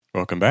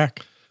Welcome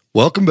back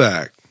Welcome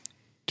back.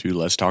 to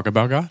Let's Talk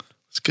About God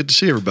It's good to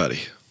see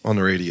everybody on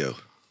the radio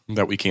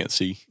that we can't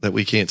see. that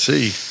we can't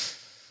see.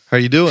 How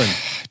you doing?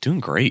 Doing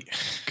great.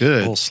 A Good.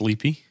 little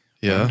sleepy.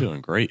 Yeah. I'm doing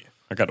great.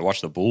 I got to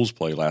watch the Bulls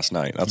play last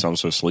night. That's why I'm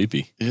so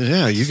sleepy.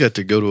 Yeah, you got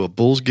to go to a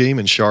Bulls game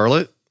in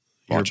Charlotte.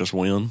 Watch us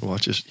win.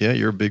 Watch us. Yeah,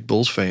 you're a big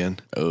Bulls fan.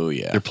 Oh,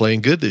 yeah. They're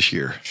playing good this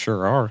year.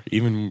 Sure are.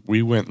 Even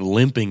we went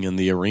limping in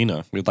the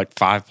arena. We had like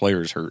 5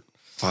 players hurt,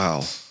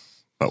 Wow.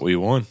 but we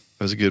won.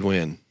 That was a good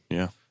win.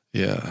 Yeah.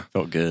 Yeah.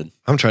 Felt good.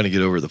 I'm trying to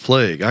get over the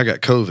plague. I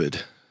got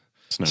COVID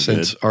It's no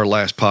since good. our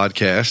last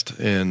podcast,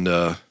 and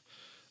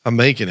I'm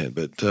making it,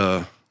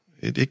 but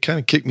it kind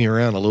of kicked me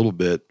around a little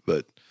bit,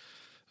 but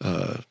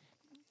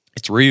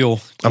It's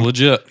real. It's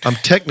legit. I'm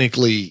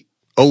technically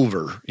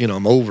over.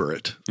 I'm over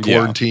it. Yeah.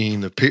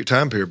 Quarantine, the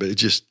time period, but it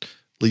just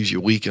leaves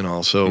you weak and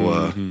all.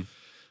 So,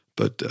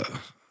 but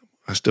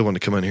I still want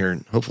to come in here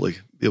and hopefully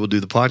be able to do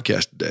the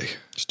podcast today.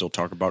 Still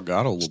talk about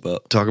God a little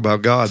bit. Talk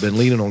about God. Been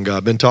leaning on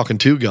God. Been talking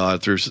to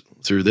God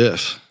through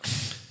this.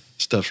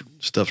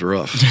 Stuff's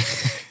rough.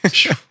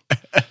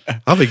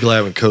 I'll be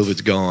glad when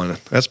COVID's gone.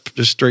 That's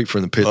just straight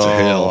from the pits of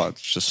hell.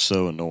 It's just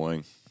so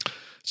annoying.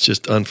 It's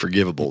just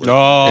unforgivable.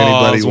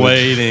 I was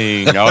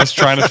waiting. I was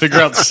trying to figure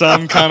out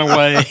some kind of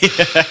way.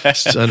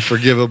 It's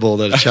unforgivable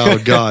that a child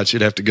of God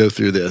should have to go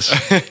through this.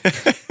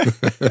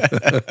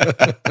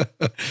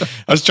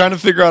 I was trying to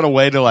figure out a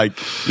way to,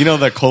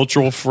 that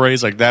cultural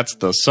phrase, that's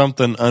the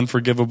something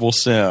unforgivable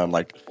sin.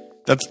 Like,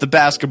 that's the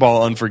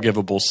basketball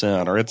unforgivable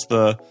sin. Or it's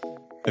the,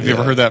 have you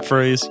ever heard that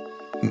phrase?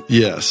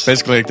 Yes.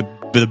 Basically,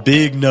 the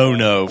big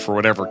no-no for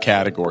whatever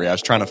category. I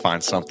was trying to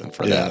find something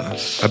for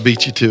that. I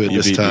beat you to it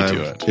this beat me time.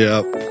 to it.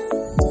 Yep.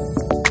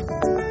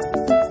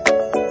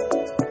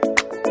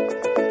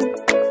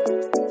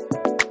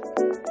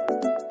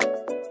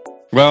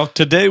 Well,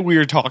 today we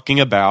are talking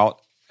about,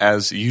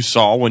 as you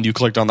saw when you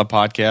clicked on the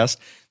podcast,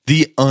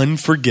 the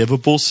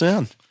unforgivable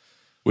sin,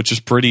 which is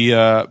pretty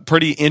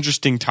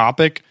interesting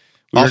topic.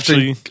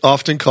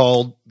 Often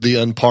called the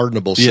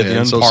unpardonable sin.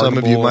 the So some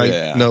of you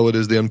unpardonable, might know it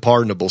as the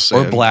unpardonable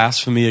sin. or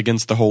blasphemy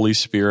against the Holy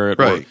Spirit.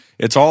 Right.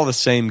 It's all the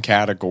same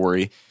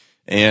category.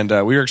 And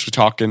we were actually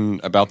talking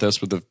about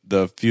this with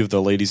the few of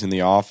the ladies in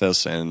the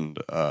office, and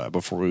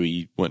before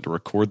we went to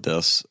record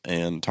this,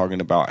 and talking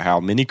about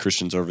how many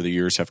Christians over the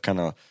years have kind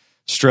of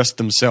stressed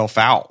themselves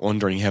out,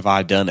 wondering, have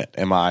I done it?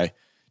 Am I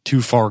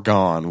too far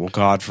gone? Will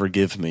God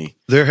forgive me?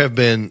 There have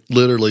been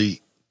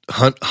literally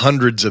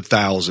hundreds of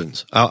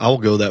thousands. I'll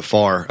go that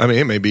far. I mean,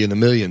 it may be in the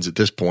millions at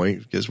this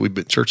point because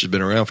church has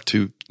been around for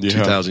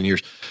 2,000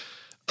 years,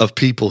 of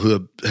people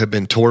who have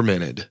been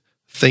tormented,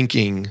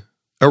 thinking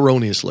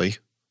erroneously,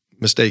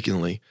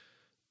 mistakenly,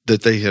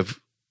 that they have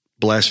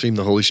blasphemed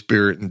the Holy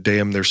Spirit and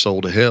damned their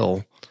soul to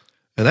hell.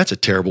 And that's a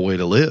terrible way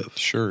to live.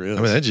 Sure is.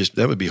 I mean,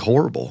 that would be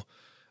horrible.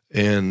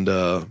 And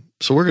so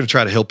we're going to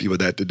try to help you with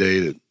that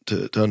today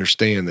to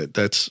understand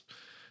that's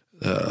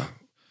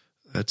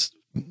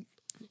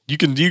You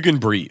can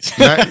breathe.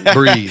 not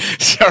breathe.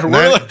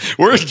 Sorry,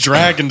 we're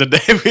dragging today.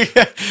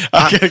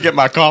 I gotta get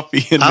my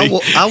coffee in me.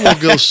 I will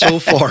go so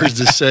far as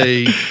to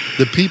say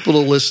the people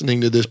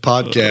listening to this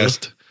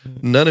podcast,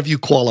 none of you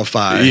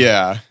qualify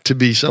to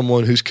be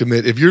someone who's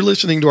committed. If you're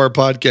listening to our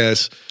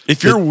podcast,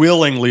 If you're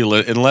willingly,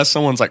 unless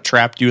someone's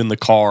trapped you in the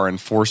car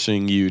and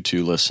forcing you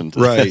to listen to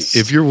this.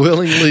 if you're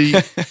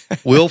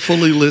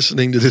willfully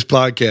listening to this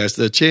podcast,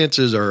 the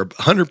chances are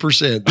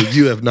 100% that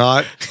you have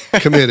not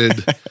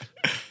committed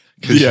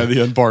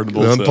the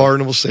unpardonable the sin.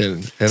 unpardonable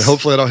sin. And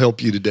hopefully that'll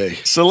help you today.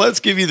 So let's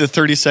give you the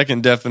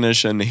 30-second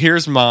definition.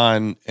 Here's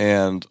mine,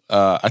 and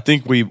I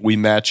think we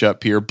match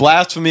up here.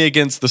 Blasphemy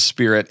against the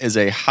Spirit is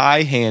a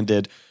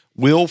high-handed,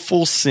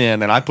 willful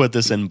sin, and I put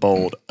this in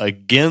bold,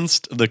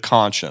 against the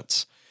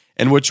conscience,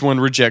 in which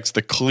one rejects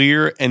the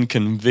clear and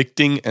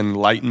convicting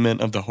enlightenment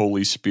of the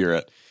Holy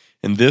Spirit.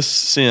 And this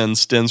sin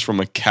stems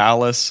from a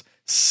callous,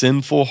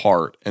 sinful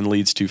heart and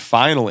leads to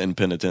final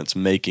impenitence,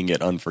 making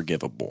it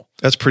unforgivable.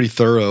 That's pretty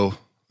thorough.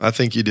 I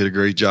think you did a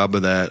great job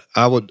of that.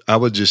 I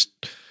would just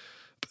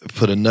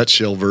put a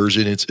nutshell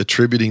version. It's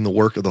attributing the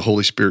work of the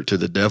Holy Spirit to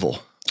the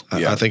devil.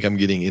 I think I'm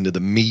getting into the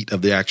meat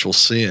of the actual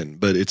sin,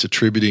 but it's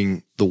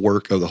attributing the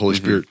work of the Holy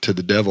Spirit to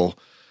the devil.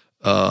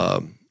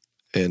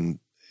 And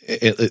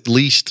at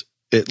least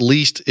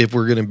if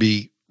we're going to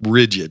be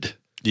rigid,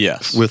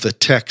 with a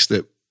text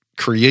that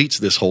creates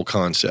this whole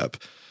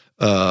concept.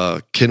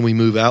 Can we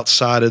move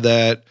outside of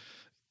that?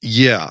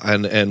 Yeah,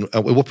 and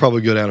we'll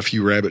probably go down a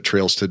few rabbit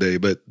trails today,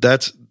 but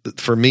that's,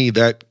 for me,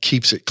 that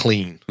keeps it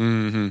clean.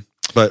 Mm-hmm.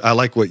 But I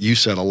like what you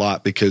said a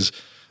lot because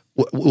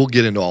we'll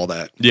get into all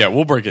that. Yeah,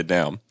 we'll break it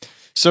down.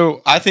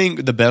 So I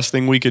think the best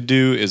thing we could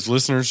do is,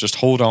 listeners, just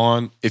hold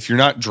on. If you're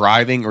not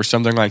driving or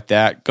something like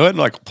that, go ahead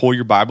and pull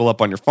your Bible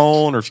up on your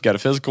phone, or if you got a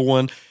physical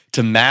one,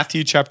 to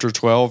Matthew chapter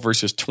 12,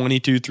 verses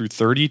 22 through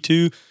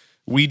 32.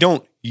 We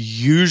don't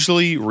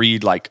usually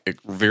read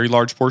very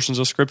large portions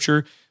of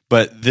Scripture,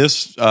 but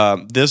this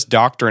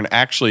doctrine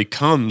actually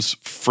comes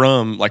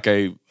from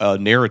a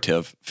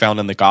narrative found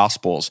in the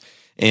Gospels.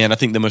 And I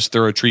think the most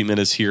thorough treatment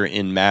is here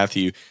in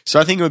Matthew. So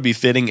I think it would be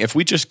fitting if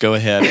we just go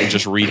ahead and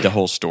just read the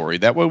whole story.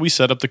 That way we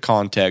set up the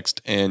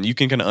context and you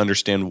can kind of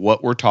understand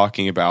what we're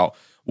talking about,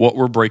 what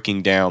we're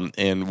breaking down,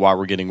 and why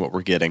we're getting what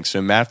we're getting.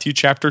 So Matthew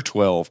chapter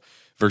 12,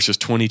 verses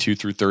 22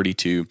 through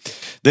 32.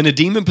 Then a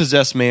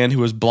demon-possessed man who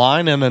was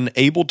blind and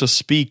unable to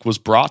speak was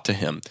brought to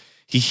him.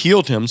 He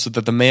healed him so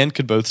that the man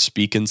could both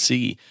speak and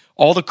see.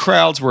 All the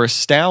crowds were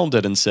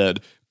astounded and said,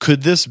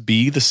 "Could this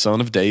be the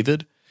son of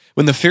David?"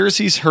 When the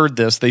Pharisees heard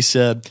this, they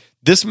said,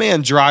 "This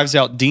man drives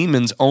out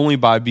demons only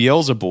by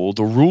Beelzebul,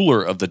 the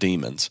ruler of the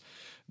demons."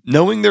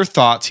 Knowing their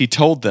thoughts, he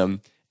told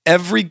them,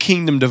 "Every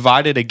kingdom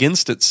divided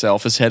against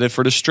itself is headed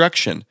for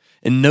destruction,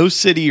 and no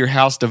city or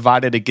house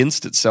divided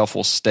against itself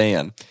will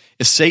stand.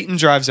 If Satan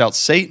drives out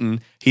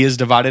Satan, he is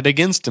divided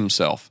against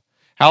himself.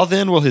 How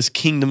then will his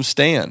kingdom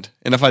stand?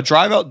 And if I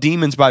drive out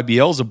demons by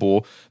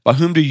Beelzebul, by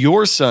whom do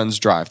your sons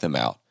drive them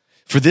out?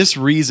 For this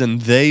reason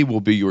they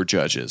will be your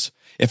judges.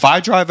 If I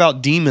drive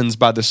out demons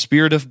by the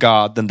Spirit of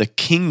God, then the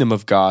kingdom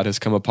of God has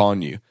come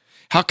upon you.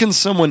 How can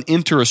someone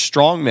enter a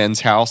strong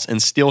man's house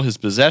and steal his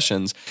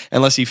possessions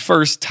unless he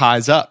first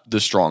ties up the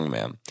strong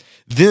man?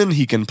 Then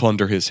he can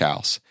plunder his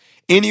house.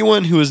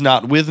 Anyone who is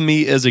not with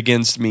me is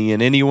against me,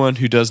 and anyone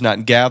who does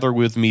not gather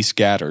with me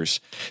scatters.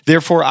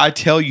 Therefore I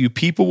tell you,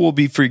 people will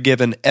be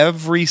forgiven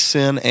every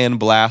sin and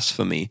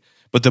blasphemy,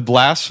 but the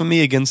blasphemy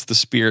against the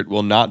Spirit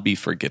will not be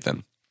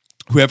forgiven.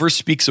 Whoever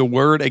speaks a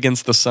word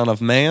against the Son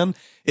of Man,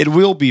 it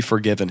will be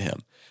forgiven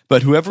him.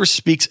 But whoever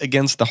speaks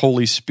against the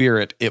Holy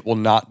Spirit, it will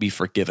not be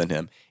forgiven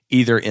him,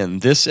 either in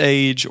this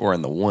age or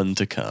in the one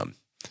to come.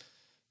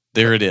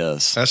 There it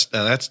is.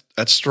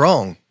 That's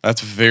strong.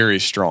 That's very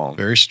strong.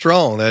 Very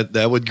strong.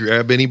 That would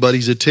grab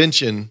anybody's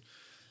attention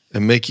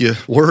and make you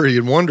worry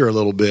and wonder a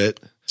little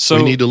bit. So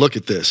we need to look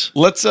at this.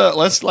 Let's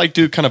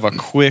do kind of a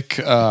quick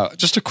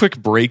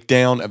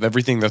breakdown of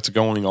everything that's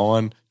going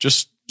on.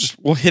 Just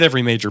we'll hit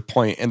every major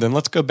point, and then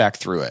let's go back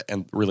through it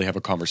and really have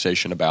a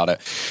conversation about it.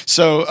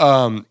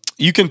 So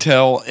you can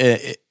tell,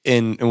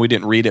 and we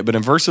didn't read it, but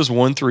in verses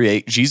 1 through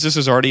 8, Jesus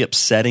is already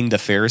upsetting the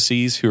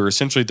Pharisees, who are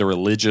essentially the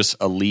religious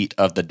elite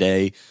of the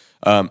day.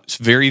 It's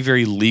very,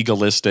 very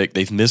legalistic.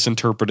 They've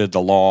misinterpreted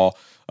the law.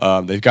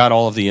 They've got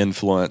all of the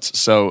influence.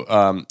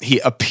 So he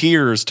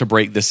appears to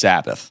break the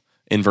Sabbath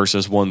in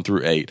verses 1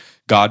 through 8.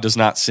 God does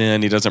not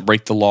sin. He doesn't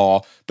break the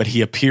law, but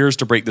he appears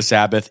to break the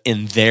Sabbath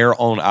in their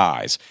own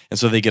eyes. And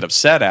so they get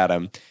upset at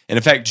him. And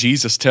in fact,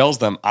 Jesus tells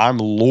them, "I'm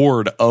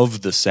Lord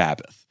of the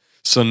Sabbath."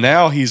 So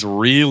now he's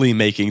really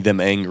making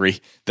them angry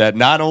that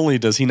not only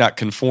does he not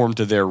conform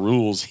to their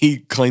rules, he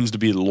claims to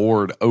be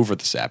Lord over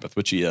the Sabbath,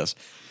 which he is.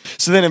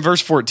 So then in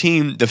verse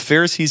 14, the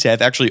Pharisees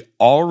have actually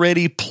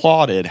already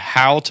plotted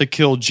how to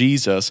kill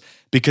Jesus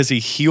because he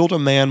healed a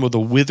man with a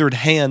withered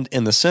hand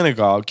in the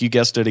synagogue, you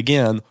guessed it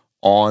again,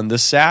 on the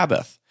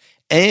Sabbath.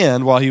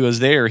 And while he was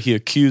there, he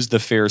accused the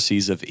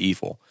Pharisees of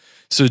evil.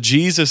 So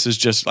Jesus is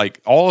just like,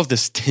 all of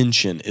this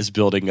tension is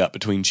building up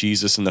between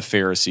Jesus and the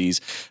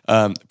Pharisees,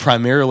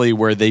 primarily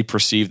where they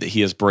perceive that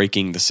he is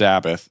breaking the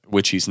Sabbath,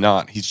 which he's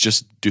not. He's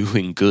just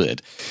doing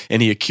good.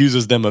 And he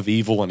accuses them of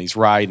evil, and he's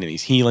right, and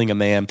he's healing a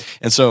man.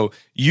 And so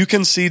you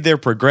can see their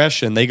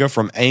progression. They go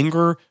from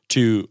anger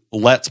to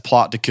let's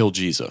plot to kill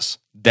Jesus.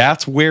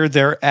 That's where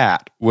they're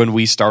at when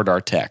we start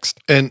our text.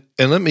 And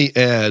let me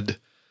add,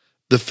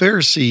 the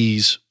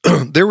Pharisees,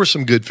 there were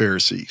some good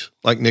Pharisees,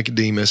 like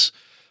Nicodemus,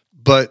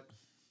 but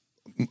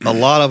a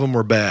lot of them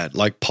were bad,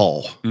 like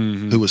Paul,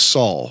 who was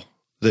Saul.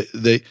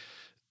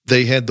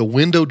 They had the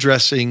window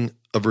dressing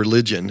of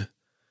religion.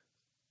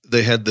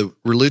 They had the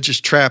religious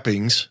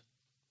trappings,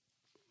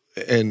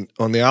 and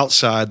on the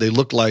outside, they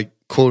looked like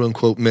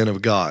quote-unquote men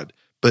of God.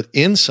 But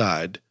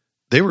inside,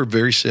 they were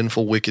very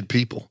sinful, wicked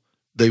people.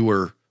 They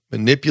were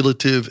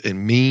manipulative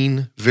and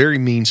mean, very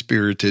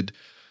mean-spirited.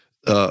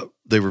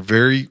 They were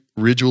very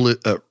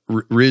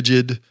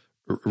rigid,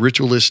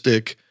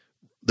 ritualistic.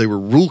 They were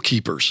rule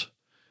keepers.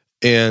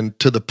 And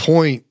to the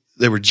point,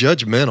 they were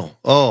judgmental.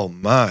 Oh,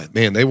 my,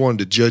 man, they wanted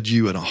to judge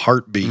you in a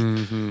heartbeat.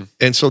 Mm-hmm.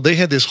 And so they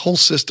had this whole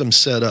system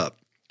set up.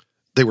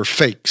 They were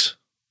fakes.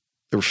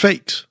 They were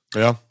fakes.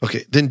 Yeah.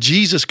 Okay, then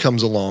Jesus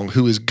comes along,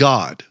 who is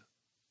God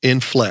in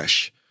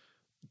flesh,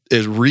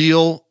 as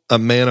real a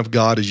man of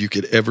God as you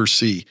could ever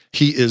see.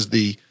 He is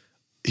the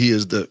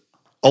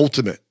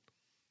ultimate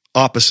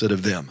opposite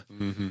of them.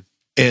 Mm-hmm.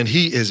 And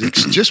he is,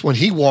 just when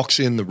he walks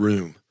in the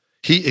room,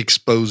 he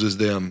exposes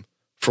them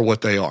for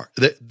what they are.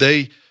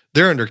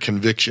 They're under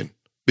conviction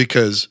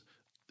because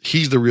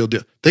he's the real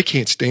deal. They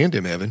can't stand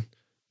him, Evan.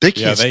 They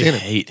can't stand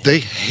him. They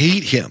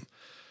hate him.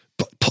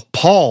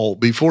 Paul,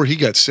 before he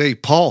got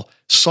saved,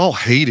 Saul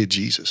hated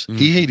Jesus. Mm.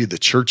 He hated the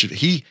church.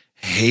 He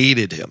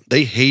hated him.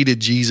 They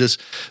hated Jesus.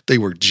 They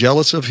were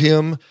jealous of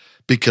him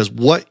because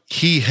what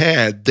he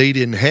had, they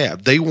didn't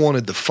have. They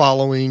wanted the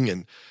following,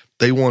 and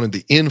they wanted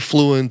the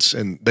influence,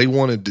 and they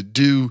wanted to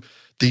do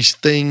these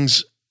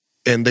things,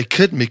 and they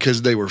couldn't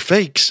because they were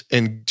fakes,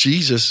 and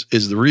Jesus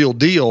is the real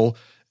deal.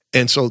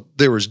 And so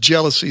there was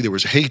jealousy, there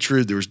was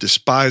hatred, there was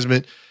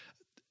despisement.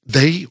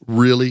 They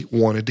really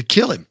wanted to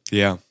kill him.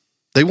 Yeah.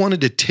 They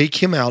wanted to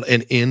take him out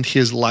and end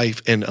his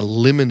life and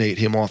eliminate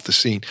him off the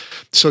scene.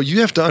 So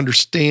you have to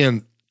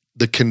understand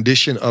the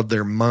condition of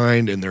their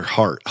mind and their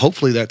heart.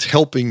 Hopefully that's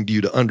helping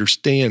you to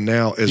understand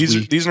now as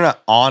these are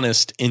not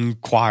honest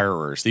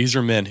inquirers. These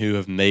are men who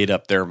have made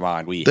up their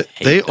mind.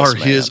 They are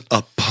his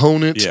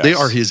opponents. Yes. They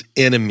are his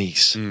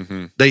enemies.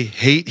 Mm-hmm. They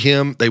hate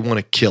him. They want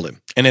to kill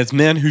him. And it's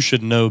men who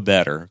should know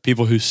better,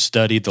 people who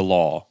studied the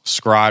law,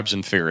 scribes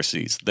and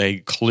Pharisees. They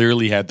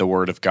clearly had the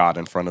word of God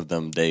in front of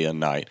them day and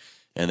night,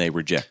 and they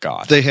reject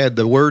God. They had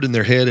the word in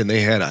their head, and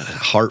they had a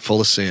heart full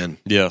of sin.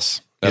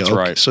 Yes, that's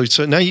right.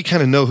 So now you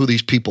kind of know who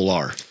these people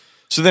are.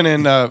 So then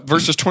in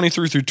verses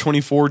 23 through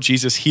 24,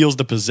 Jesus heals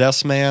the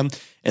possessed man,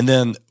 and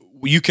then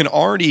you can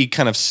already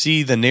kind of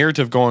see the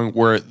narrative going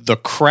where the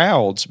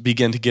crowds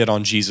begin to get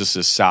on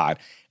Jesus' side.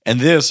 And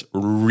this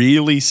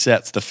really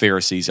sets the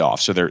Pharisees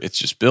off. So it's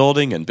just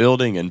building and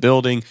building and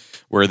building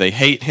where they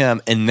hate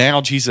him. And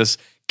now Jesus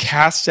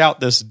casts out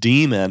this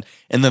demon.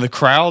 And then the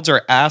crowds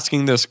are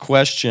asking this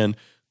question,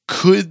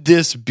 could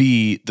this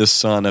be the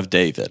son of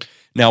David?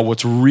 Now,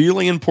 what's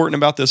really important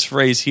about this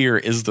phrase here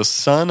is the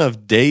son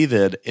of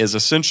David is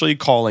essentially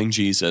calling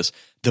Jesus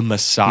the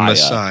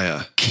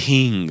Messiah,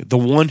 King, the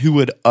one who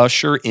would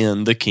usher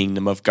in the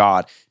kingdom of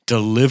God,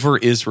 deliver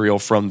Israel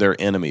from their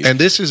enemies. And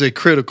this is a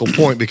critical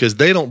point because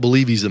they don't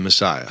believe he's the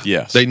Messiah.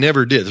 Yes. They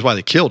never did. That's why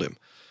they killed him.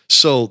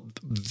 So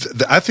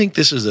I think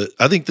this is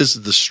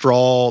the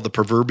straw, the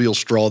proverbial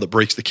straw that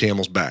breaks the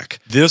camel's back.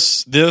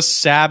 This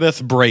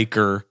Sabbath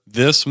breaker,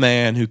 this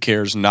man who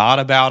cares not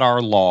about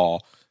our law,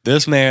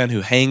 this man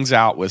who hangs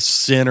out with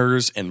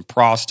sinners and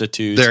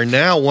prostitutes. They're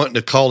now wanting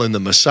to call him the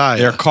Messiah.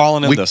 They're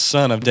calling him the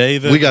son of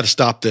David. We got to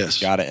stop this.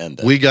 Got to end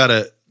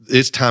it.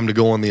 It's time to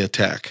go on the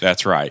attack.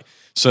 That's right.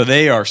 So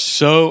they are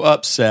so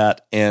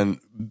upset, and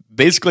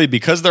basically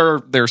because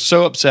they're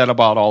so upset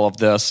about all of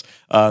this,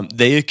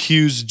 they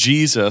accuse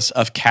Jesus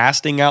of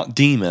casting out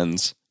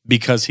demons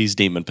because he's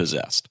demon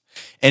possessed.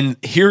 And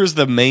here's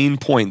the main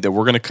point that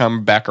we're going to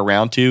come back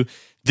around to.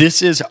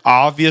 This is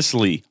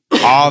obviously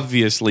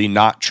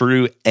not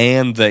true,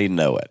 and they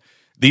know it.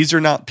 These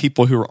are not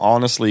people who are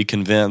honestly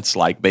convinced,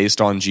 like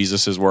based on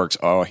Jesus's works,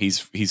 oh, he's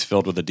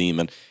filled with a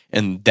demon,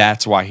 and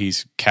that's why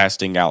he's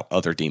casting out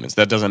other demons.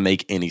 That doesn't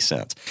make any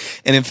sense.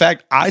 And in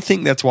fact, I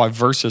think that's why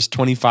verses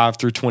 25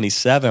 through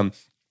 27,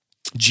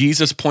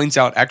 Jesus points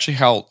out actually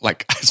how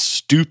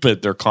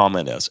stupid their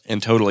comment is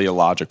and totally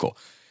illogical.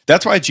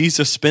 That's why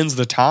Jesus spends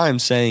the time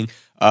saying,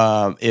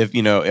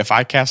 if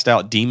I cast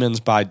out demons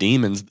by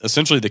demons,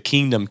 essentially the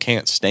kingdom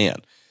can't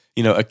stand.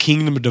 A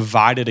kingdom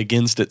divided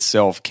against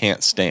itself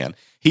can't stand.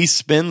 He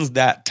spends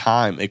that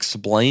time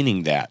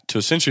explaining that to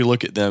essentially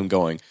look at them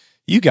going,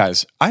 you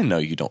guys, I know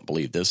you don't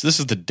believe this. This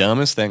is the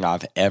dumbest thing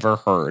I've ever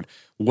heard.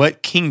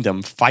 What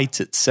kingdom fights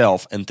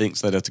itself and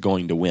thinks that it's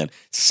going to win?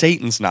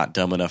 Satan's not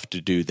dumb enough to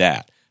do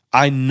that.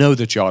 I know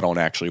that y'all don't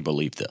actually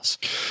believe this.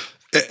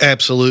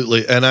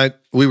 Absolutely. And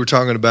we were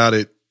talking about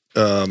it.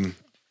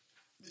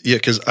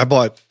 Because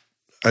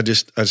I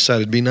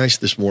decided to be nice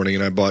this morning,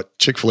 and I bought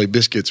Chick-fil-A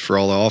biscuits for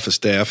all the office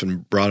staff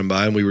and brought them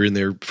by, and we were in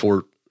there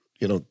before,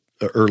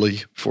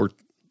 early before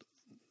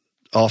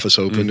office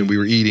opened, and we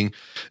were eating,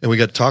 and we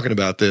got talking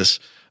about this,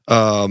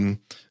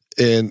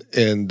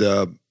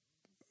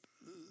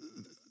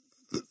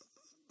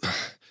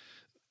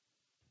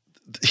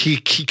 he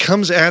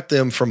comes at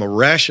them from a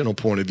rational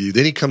point of view,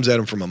 then he comes at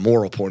them from a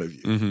moral point of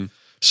view. Mm-hmm.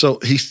 So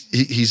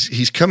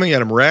he's coming at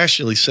them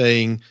rationally,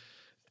 saying,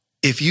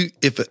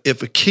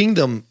 if a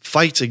kingdom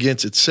fights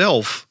against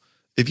itself,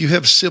 if you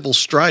have civil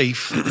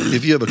strife,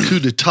 if you have a coup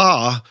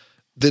d'etat,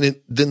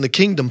 then the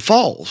kingdom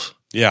falls.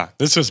 Yeah,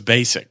 this is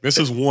basic. This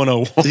is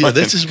 101. Yeah,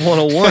 this is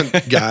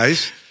 101,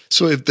 guys.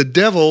 So if the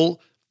devil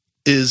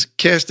is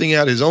casting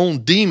out his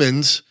own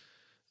demons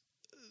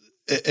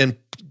and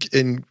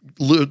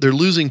they're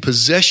losing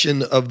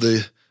possession of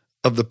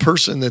the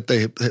person that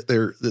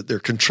they're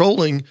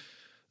controlling,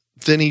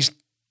 then he's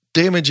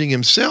damaging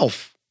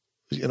himself.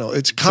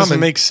 It's common. Doesn't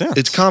make sense.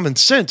 It's common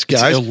sense,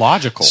 guys. It's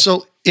illogical.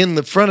 So in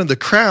the front of the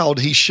crowd,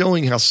 he's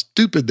showing how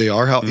stupid they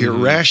are, how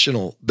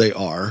irrational they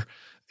are,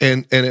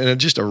 and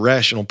just a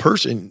rational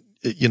person,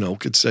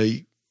 could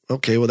say,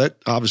 okay, well, that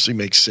obviously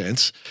makes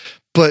sense,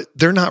 but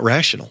they're not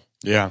rational.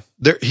 Yeah,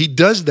 he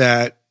does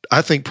that,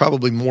 I think,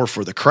 probably more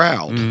for the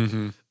crowd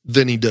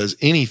than he does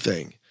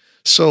anything.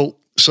 So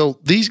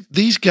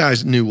these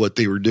guys knew what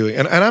they were doing,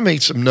 and I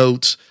made some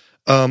notes.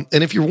 And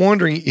if you're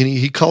wondering,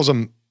 he calls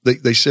them.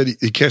 They said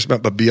he cast them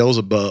out by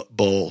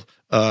Beelzebul.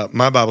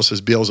 My Bible says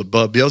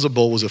Beelzebub.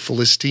 Beelzebul was a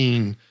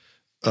Philistine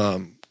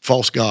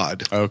false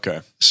god.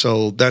 Okay.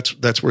 So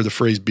that's where the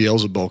phrase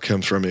Beelzebul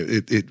comes from.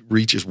 It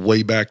reaches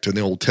way back to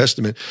the Old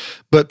Testament.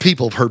 But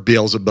people have heard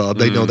Beelzebub.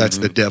 They know that's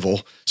the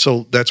devil.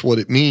 So that's what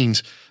it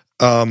means.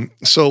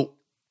 So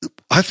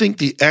I think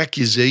the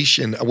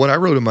accusation, what I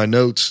wrote in my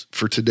notes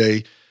for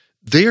today,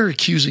 they're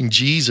accusing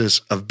Jesus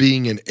of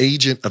being an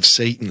agent of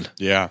Satan.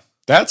 Yeah.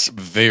 That's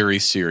very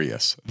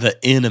serious. The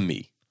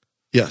enemy.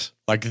 Yes.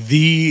 Like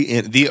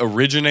the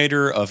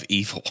originator of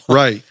evil.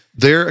 Right.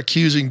 They're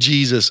accusing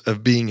Jesus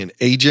of being an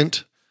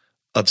agent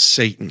of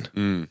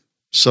Satan.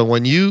 So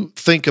when you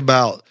think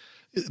about,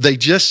 they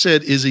just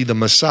said, is he the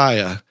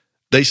Messiah?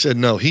 They said,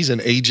 no, he's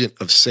an agent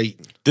of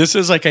Satan. This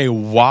is like a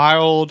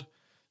wild,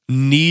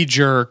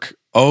 knee-jerk,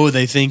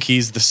 they think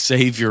he's the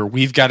savior.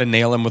 We've got to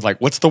nail him with like,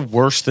 what's the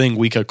worst thing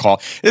we could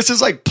call? This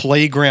is like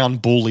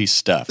playground bully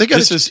stuff.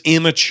 This is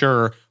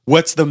immature.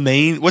 What's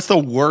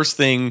the worst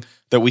thing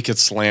that we could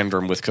slander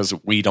him with because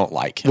we don't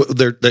like him?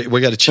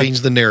 We got to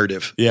change the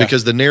narrative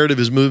because the narrative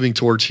is moving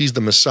towards he's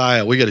the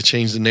Messiah. We got to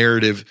change the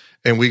narrative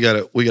and we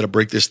got to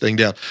break this thing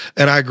down.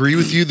 And I agree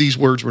with you. These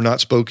words were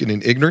not spoken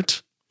in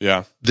ignorance.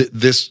 Yeah.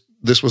 This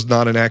was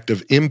not an act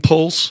of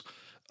impulse.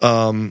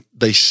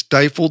 They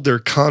stifled their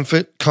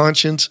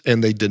conscience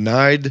and they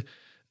denied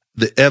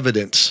the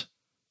evidence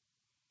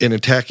in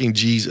attacking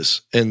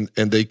Jesus. And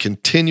they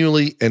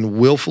continually and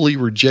willfully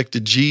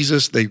rejected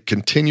Jesus. They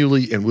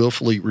continually and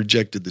willfully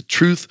rejected the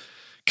truth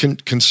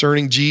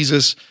concerning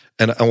Jesus.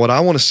 And what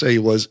I want to say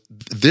was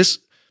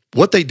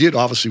what they did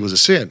obviously was a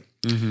sin.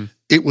 Mm-hmm.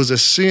 It was a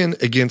sin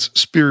against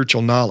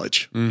spiritual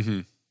knowledge. Mm-hmm.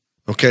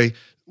 Okay.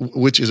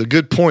 Which is a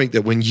good point,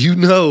 that when you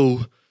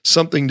know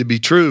something to be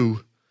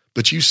true,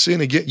 but you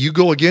sin again, you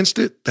go against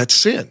it, that's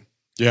sin.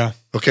 Yeah.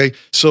 Okay.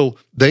 So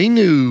they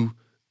knew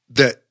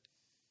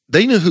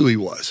who he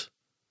was,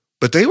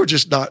 but they were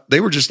just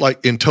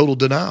like in total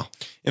denial.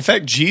 In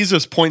fact,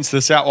 Jesus points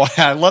this out. Well,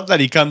 I love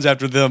that he comes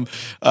after them.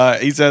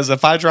 He says,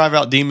 if I drive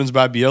out demons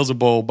by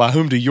Beelzebul, by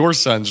whom do your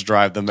sons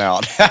drive them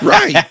out?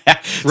 Right.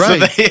 So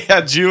they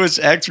had Jewish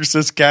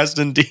exorcists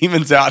casting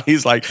demons out.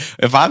 He's like,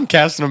 if I'm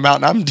casting them out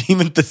and I'm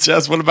demon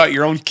possessed, what about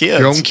your own kids?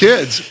 Your own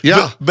kids.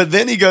 Yeah. But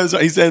then he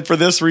said, for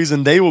this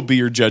reason, they will be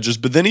your judges.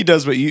 But then he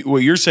does what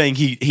you're saying.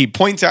 He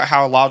points out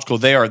how illogical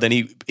they are. Then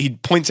he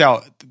points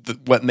out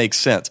what makes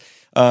sense.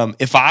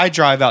 If I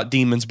drive out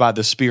demons by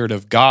the Spirit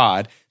of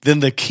God, then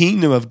the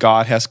kingdom of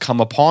God has come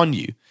upon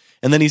you.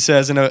 And then he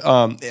says,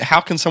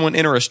 how can someone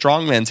enter a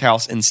strong man's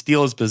house and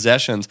steal his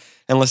possessions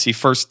unless he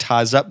first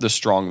ties up the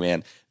strong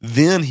man?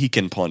 Then he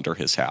can plunder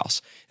his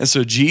house. And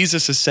so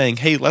Jesus is saying,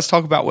 hey, let's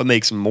talk about what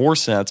makes more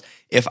sense.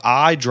 If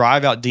I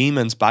drive out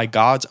demons by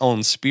God's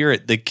own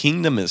Spirit, the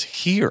kingdom is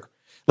here.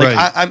 Like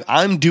right.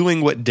 I'm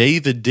doing what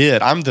David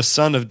did. I'm the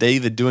son of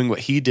David doing what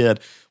he did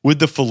with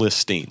the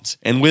Philistines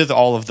and with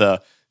all of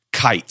the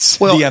kites,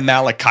 the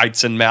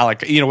Amalekites and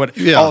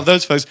all of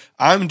those folks.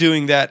 I'm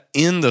doing that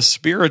in the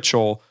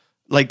spiritual.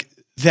 Like,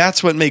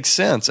 that's what makes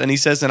sense. And he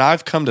says, and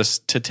I've come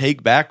to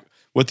take back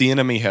what the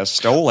enemy has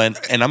stolen,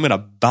 and I'm going to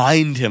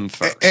bind him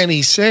first. And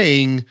he's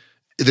saying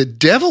the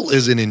devil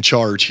isn't in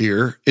charge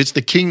here. It's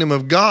the kingdom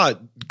of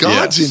God.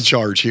 God's in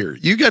charge here.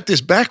 You got this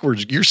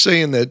backwards. You're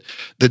saying that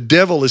the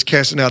devil is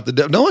casting out the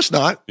devil. No, it's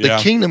not. The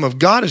kingdom of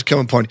God is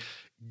coming upon you.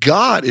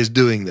 God is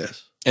doing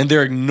this. And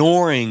they're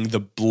ignoring the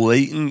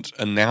blatant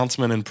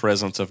announcement and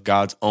presence of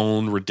God's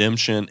own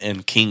redemption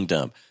and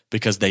kingdom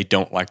because they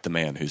don't like the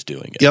man who's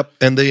doing it. Yep.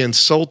 And they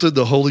insulted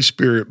the Holy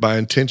Spirit by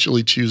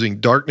intentionally choosing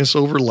darkness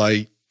over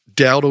light,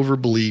 doubt over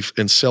belief,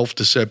 and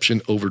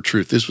self-deception over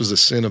truth. This was a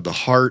sin of the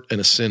heart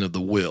and a sin of the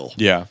will.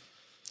 Yeah.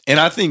 And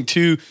I think,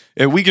 too,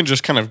 we can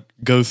just kind of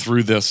go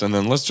through this and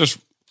then let's just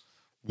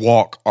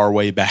walk our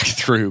way back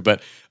through.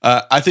 But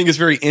I think it's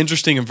very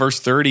interesting in verse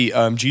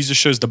 30, Jesus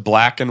shows the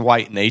black and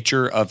white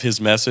nature of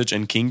his message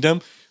and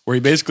kingdom, where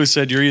he basically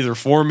said, you're either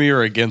for me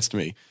or against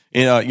me.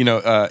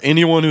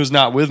 Anyone who is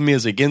not with me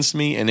is against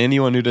me, and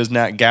anyone who does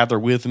not gather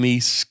with me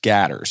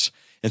scatters.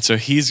 And so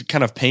he's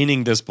kind of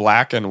painting this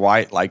black and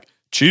white, like,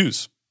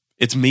 choose.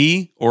 It's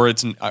me or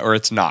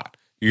it's not.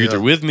 You're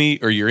either with me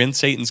or you're in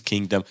Satan's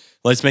kingdom.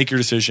 Let's make your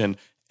decision.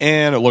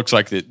 And it looks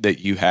like that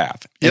you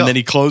have. And then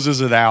he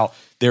closes it out.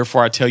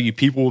 Therefore, I tell you,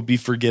 people will be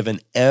forgiven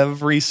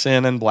every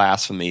sin and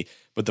blasphemy,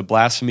 but the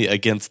blasphemy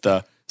against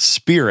the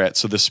Spirit,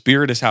 so the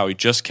Spirit is how he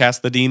just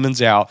cast the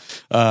demons out,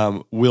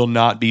 will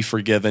not be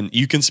forgiven.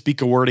 You can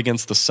speak a word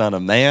against the Son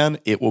of Man,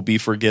 it will be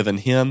forgiven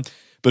him.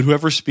 But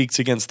whoever speaks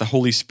against the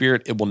Holy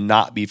Spirit, it will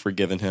not be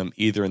forgiven him,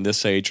 either in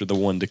this age or the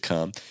one to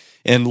come.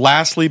 And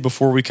lastly,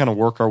 before we kind of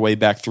work our way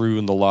back through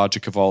in the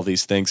logic of all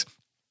these things,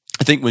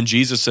 I think when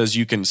Jesus says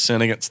you can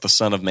sin against the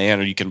Son of Man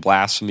or you can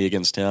blaspheme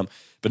against him,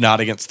 but not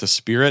against the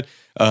Spirit,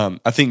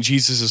 I think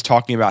Jesus is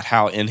talking about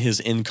how in his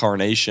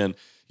incarnation,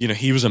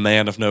 he was a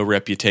man of no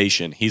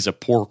reputation. He's a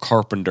poor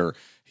carpenter.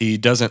 He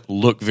doesn't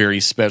look very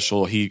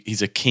special.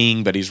 He's a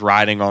king, but he's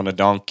riding on a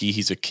donkey.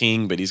 He's a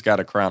king, but he's got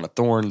a crown of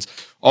thorns.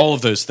 All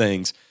of those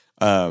things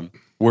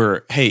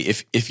where, hey,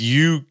 if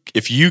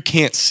you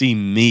can't see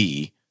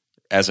me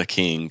as a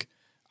king,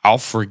 I'll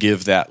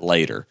forgive that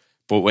later.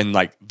 But when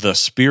like the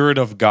Spirit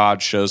of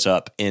God shows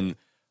up in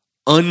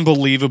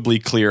unbelievably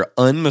clear,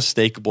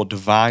 unmistakable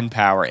divine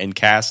power and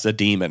casts a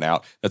demon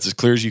out, that's as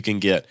clear as you can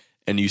get,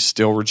 and you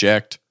still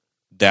reject,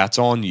 that's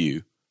on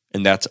you,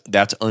 and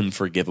that's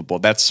unforgivable.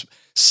 That's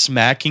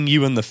smacking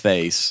you in the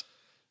face,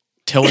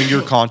 telling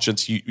your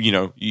conscience,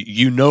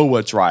 you know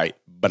what's right,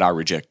 but I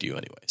reject you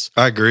anyways.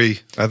 I agree.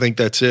 I think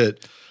that's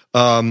it.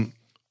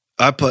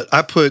 I put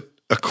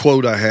a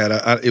quote I had.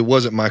 It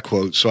wasn't my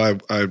quote, so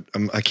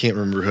I can't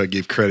remember who I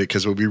gave credit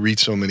because we read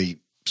so many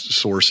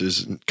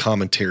sources and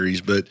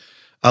commentaries, but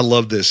I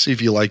love this. See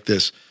if you like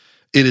this.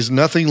 It is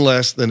nothing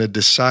less than a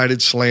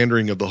decided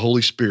slandering of the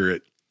Holy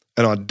Spirit,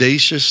 an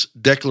audacious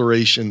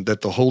declaration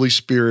that the Holy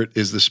Spirit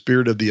is the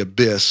spirit of the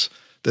abyss,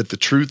 that the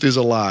truth is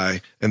a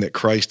lie, and that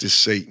Christ is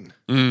Satan.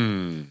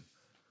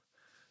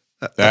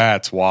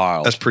 That's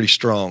wild. That's pretty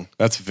strong.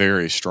 That's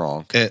very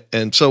strong.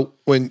 And so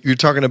when you're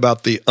talking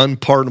about the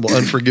unpardonable,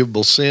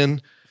 unforgivable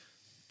sin,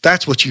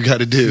 that's what you got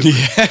to do.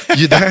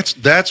 Yeah.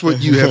 That's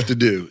what you have to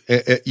do.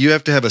 You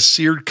have to have a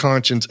seared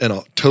conscience and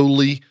a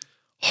totally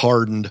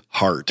hardened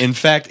heart. In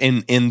fact,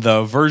 in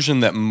the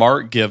version that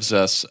Mark gives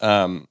us,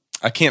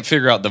 I can't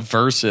figure out the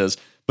verses,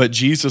 but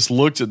Jesus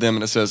looked at them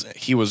and it says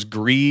he was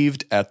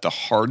grieved at the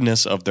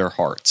hardness of their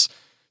hearts.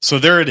 So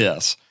there it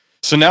is.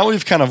 So now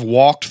we've kind of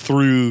walked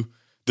through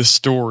the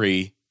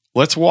story.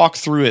 Let's walk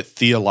through it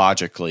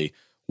theologically.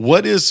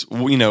 What is,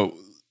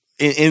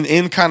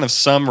 in kind of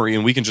summary,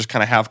 and we can just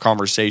kind of have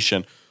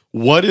conversation,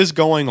 what is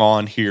going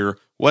on here?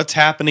 What's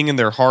happening in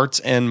their hearts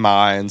and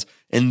minds?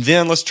 And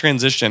then let's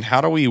transition.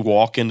 How do we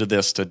walk into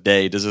this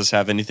today? Does this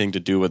have anything to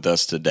do with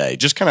us today?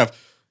 Just kind of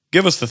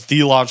give us the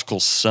theological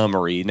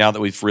summary now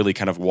that we've really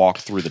kind of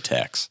walked through the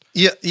text.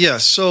 Yeah.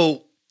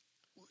 So,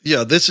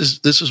 this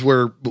is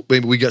where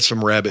maybe we got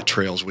some rabbit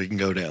trails we can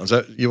go down.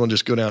 You want to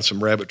just go down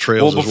some rabbit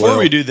trails? Well, before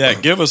we do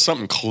that, give us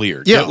something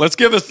clear. Yeah, let's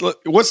give us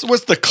what's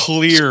the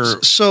clear.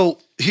 So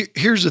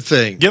here's the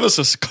thing. Give us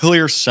a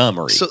clear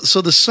summary.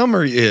 So the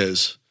summary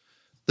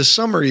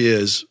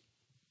is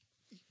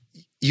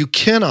you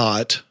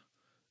cannot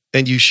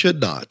and you should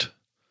not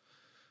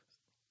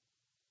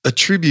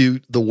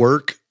attribute the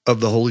work of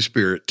the Holy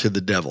Spirit to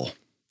the devil.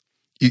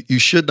 You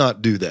should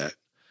not do that.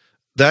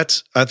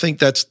 I think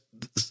that's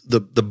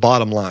the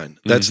bottom line.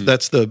 That's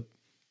the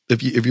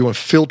if you want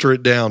to filter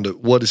it down to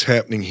what is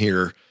happening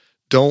here,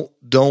 don't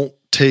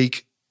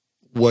take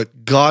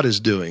what God is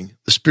doing,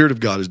 the Spirit of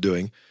God is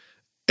doing,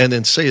 and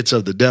then say it's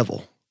of the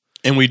devil.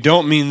 And we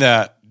don't mean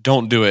that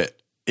don't do it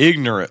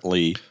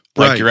ignorantly,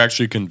 like you're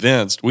actually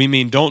convinced. We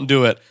mean don't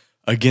do it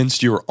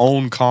against your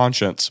own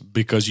conscience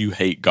because you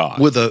hate God.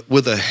 With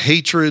a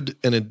hatred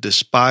and a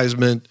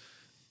despisement,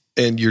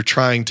 and you're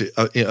trying to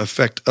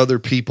affect other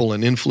people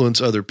and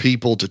influence other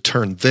people to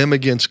turn them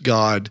against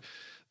God.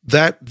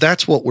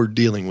 That's what we're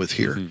dealing with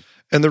here. Mm-hmm.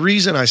 And the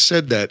reason I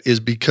said that is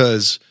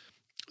because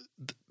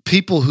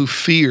people who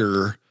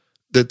fear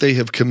that they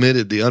have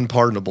committed the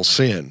unpardonable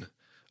sin,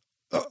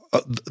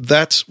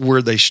 that's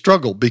where they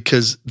struggle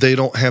because they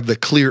don't have the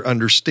clear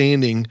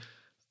understanding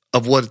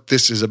of what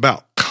this is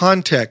about.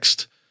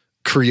 Context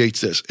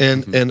creates this.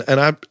 And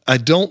I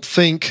don't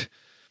think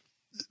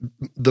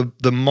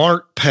the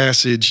Mark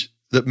passage,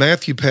 the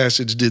Matthew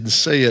passage didn't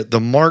say it. The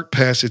Mark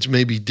passage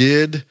maybe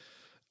did.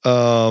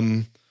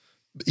 Because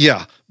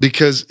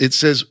it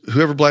says,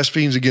 whoever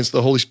blasphemes against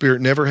the Holy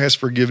Spirit never has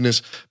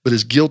forgiveness, but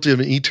is guilty of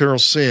an eternal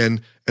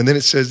sin. And then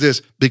it says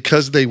this,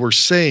 because they were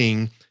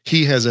saying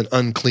he has an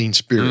unclean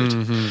spirit.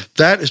 Mm-hmm.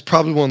 That is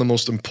probably one of the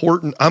most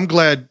important. I'm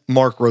glad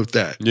Mark wrote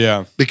that.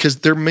 Yeah. Because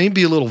there may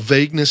be a little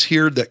vagueness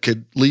here that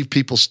could leave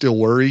people still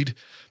worried.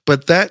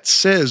 But that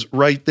says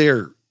right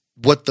there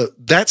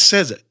that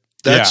says it.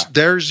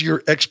 There's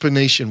your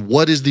explanation.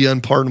 What is the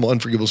unpardonable,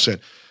 unforgivable sin?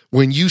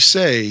 When you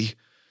say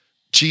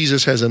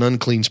Jesus has an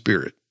unclean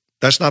spirit,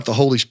 that's not the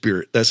Holy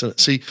Spirit.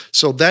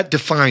 So that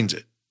defines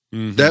it.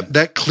 Mm-hmm.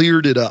 That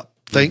cleared it up.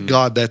 Thank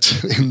God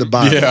that's in the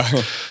Bible.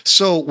 Yeah.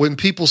 So when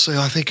people say,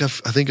 I think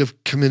I've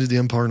committed the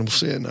unpardonable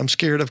sin, I'm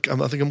scared, I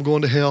think I'm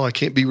going to hell, I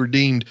can't be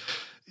redeemed,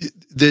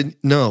 then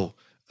no.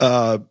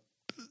 And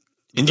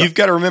you've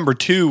got to remember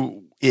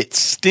too, it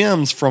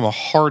stems from a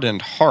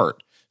hardened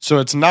heart. So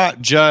it's not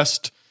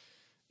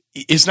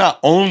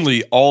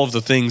only all of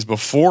the things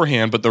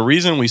beforehand, but the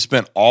reason we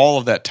spent all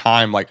of that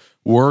time like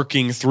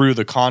working through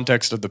the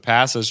context of the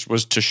passage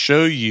was to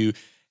show you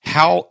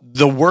how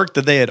the work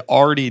that they had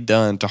already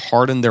done to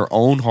harden their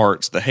own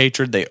hearts, the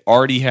hatred they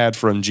already had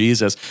from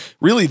Jesus,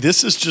 really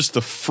this is just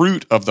the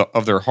fruit of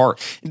their heart.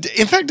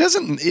 In fact,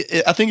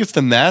 I think it's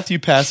the Matthew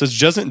passage,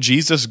 doesn't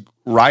Jesus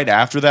right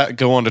after that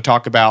go on to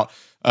talk about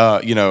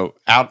out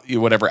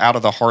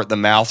of the heart the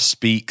mouth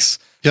speaks,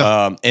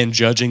 and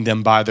judging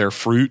them by their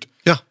fruit?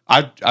 Yeah.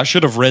 I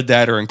should have read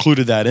that or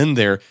included that in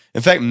there.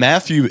 In fact,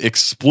 Matthew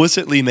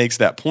explicitly makes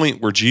that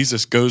point where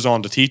Jesus goes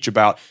on to teach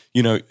about,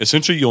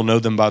 essentially you'll know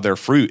them by their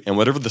fruit. And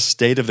whatever the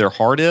state of their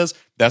heart is,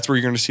 that's where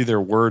you're going to see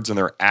their words and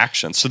their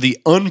actions. So the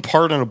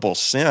unpardonable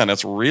sin,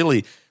 that's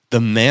really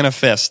the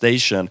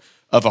manifestation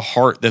of a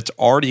heart that's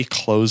already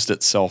closed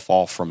itself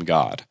off from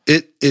God.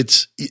 You're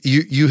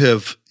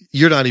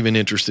not even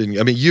interested in,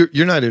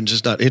 you're not even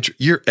just not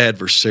interested, you're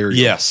adversarial.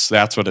 Yes,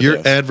 that's what you're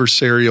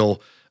adversarial.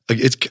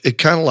 It's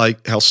kind of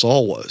like how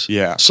Saul was.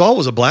 Yeah. Saul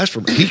was a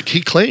blasphemer.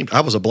 He claimed I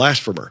was a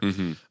blasphemer.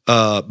 Mm-hmm.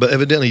 But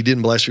evidently he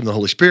didn't blaspheme the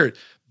Holy Spirit.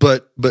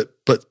 But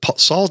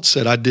Saul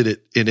said I did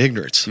it in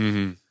ignorance.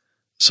 Mm-hmm.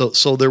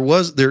 So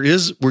there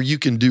is where you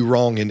can do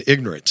wrong in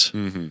ignorance.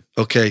 Mm-hmm.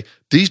 Okay.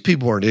 These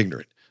people weren't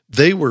ignorant.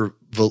 They were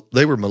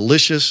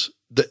malicious.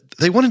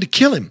 They wanted to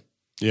kill him.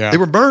 Yeah. They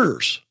were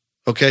murderers.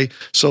 Okay.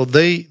 So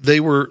they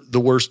were the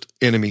worst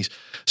enemies.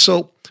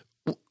 So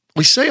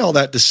we say all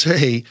that to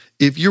say,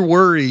 if you're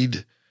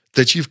worried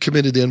that you've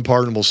committed the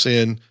unpardonable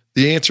sin?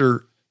 The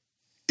answer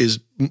is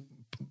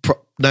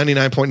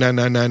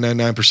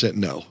 99.99999%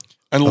 no.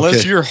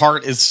 Unless your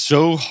heart is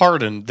so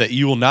hardened that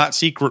you will not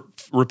seek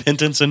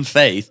repentance and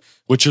faith,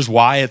 which is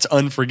why it's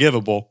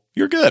unforgivable,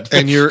 you're good.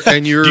 And you're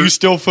do you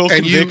still feel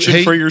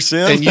conviction for your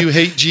sin? And you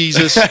hate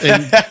Jesus.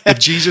 And if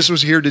Jesus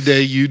was here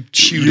today, you'd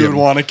shoot him. You would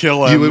want to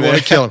kill him. You would want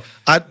to kill him.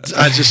 I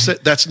just said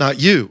that's not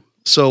you.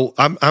 So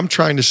I'm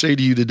trying to say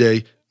to you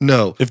today,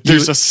 no. If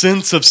there's a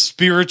sense of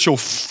spiritual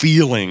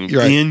feeling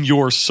in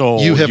your soul,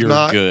 you're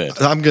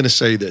good. I'm going to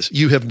say this.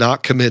 You have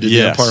not committed the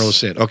unpardonable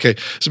sin. Okay.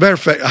 As a matter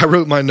of fact, I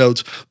wrote my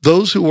notes.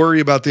 Those who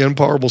worry about the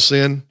unpardonable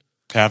sin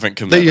haven't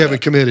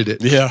committed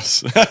it.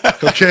 Yes.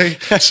 Okay.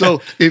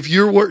 So if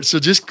you're worried, so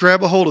just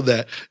grab a hold of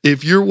that.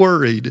 If you're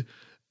worried,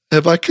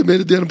 have I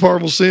committed the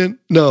unpardonable sin?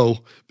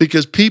 No.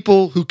 Because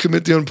people who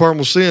commit the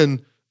unpardonable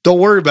sin, don't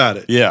worry about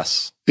it.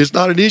 Yes. It's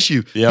not an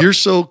issue. Yep.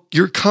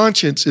 Your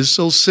conscience is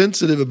so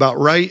sensitive about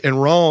right and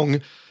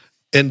wrong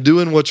and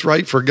doing what's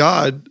right for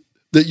God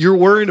that you're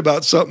worrying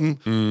about something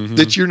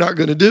that you're not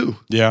going to do.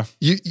 Yeah.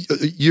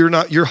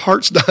 Your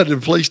heart's not in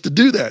a place to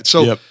do that.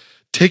 So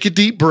take a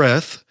deep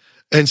breath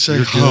and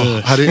say,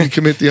 I didn't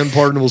commit the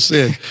unpardonable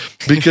sin.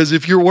 Because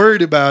if you're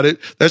worried about it,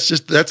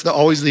 that's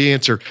always the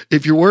answer.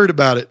 If you're worried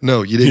about it,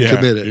 no, you didn't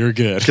commit it. You're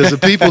good. Because the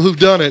people who've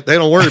done it, they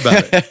don't worry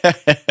about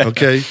it.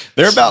 Okay?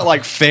 They're about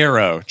like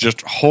Pharaoh,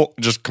 just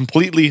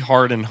completely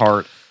hard in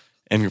heart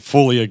and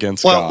fully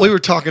against God. Well, we were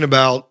talking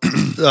about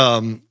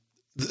in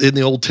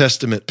the Old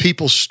Testament,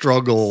 people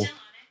struggle.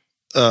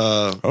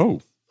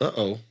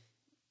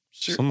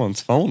 Someone's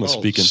phone is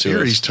speaking to us.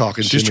 Siri's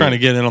talking to me. She's trying to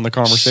get in on the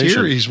conversation.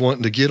 Siri's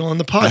wanting to get on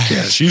the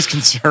podcast. She's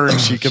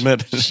concerned she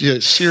committed. Yeah,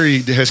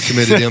 Siri has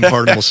committed the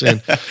unpardonable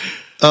sin.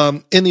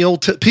 In the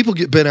old, people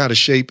get bent out of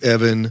shape,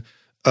 Evan,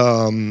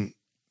 who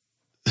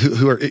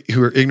are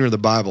ignorant of the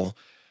Bible.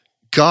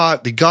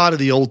 The God of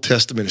the Old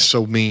Testament is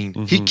so mean.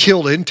 Mm-hmm. He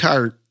killed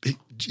entire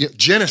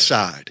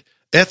genocide,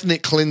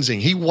 ethnic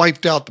cleansing. He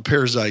wiped out the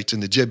Perizzites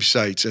and the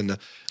Jebusites and the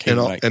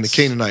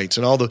Canaanites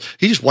and all the.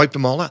 He just wiped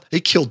them all out.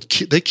 They killed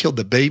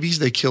the babies.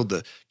 They killed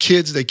the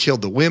kids. They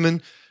killed the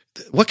women.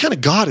 What kind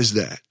of God is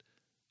that?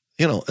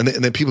 And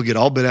then people get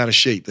all bent out of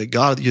shape. The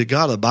God of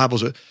the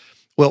Bible's.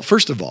 Well,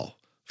 first of all,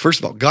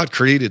 God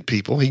created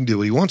people. He can do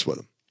what He wants with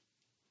them.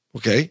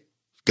 Okay,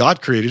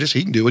 God created us.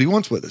 He can do what He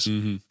wants with us.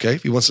 Mm-hmm. Okay,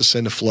 if He wants to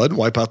send a flood and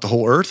wipe out the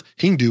whole earth,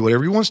 He can do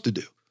whatever He wants to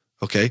do.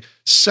 Okay.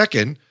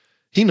 Second,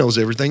 He knows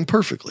everything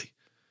perfectly.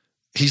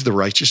 He's the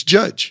righteous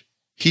judge.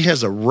 He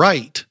has a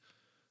right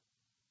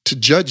to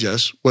judge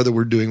us whether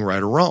we're doing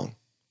right or wrong.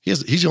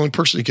 He's the only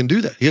person who can do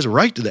that. He has a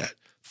right to that.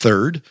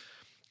 Third,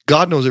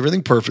 God knows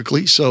everything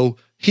perfectly, so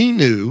He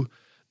knew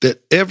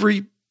that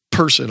every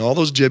person, all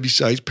those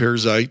Jebusites,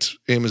 Perizzites,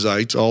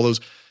 Amalekites, all those,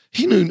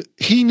 He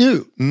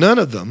knew none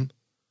of them,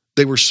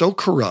 they were so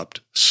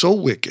corrupt, so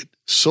wicked,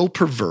 so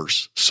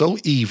perverse, so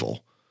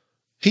evil.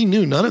 He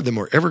knew none of them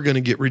were ever going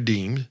to get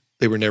redeemed.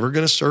 They were never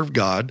going to serve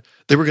God.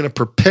 They were going to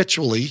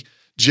perpetually,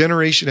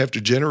 generation after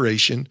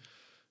generation,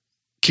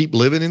 keep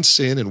living in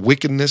sin and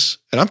wickedness.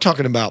 And I'm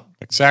talking about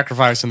like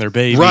sacrificing their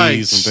babies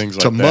and things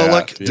like that. To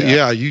Moloch.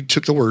 Yeah, you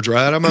took the words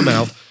right out of my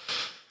mouth.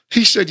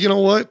 He said, you know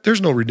what? There's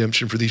no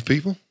redemption for these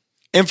people.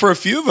 And for a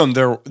few of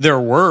them, there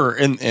were,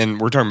 and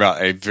we're talking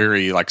about a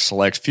very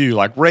select few,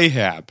 like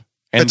Rahab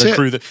and the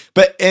crew.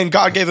 And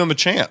God gave them a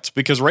chance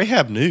because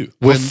Rahab knew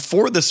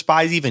before the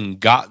spies even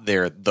got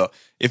there.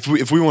 If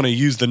we want to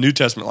use the New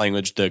Testament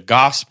language, the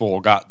gospel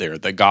got there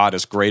that God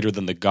is greater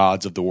than the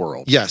gods of the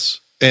world.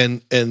 Yes,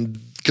 and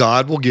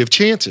God will give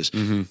chances.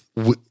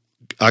 Mm-hmm.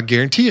 I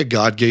guarantee you,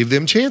 God gave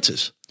them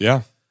chances.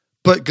 Yeah,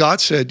 but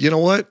God said, you know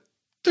what?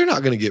 They're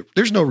not going to get.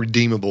 There's no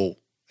redeemable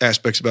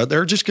aspects about it.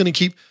 They're just going to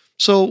keep.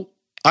 So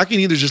I can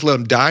either just let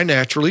them die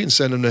naturally and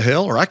send them to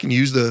hell, or I can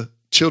use the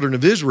children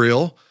of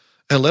Israel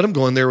and let them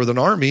go in there with an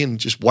army and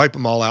just wipe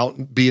them all out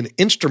and be an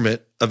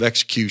instrument of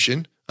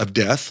execution, of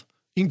death.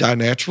 You can die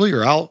naturally,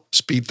 or I'll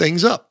speed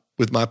things up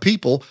with my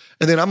people,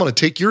 and then I'm going to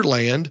take your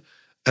land,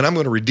 and I'm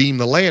going to redeem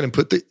the land and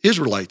put the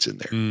Israelites in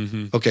there.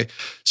 Mm-hmm. Okay,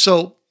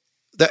 so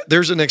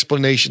there's an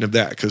explanation of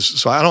that.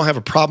 So I don't have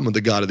a problem with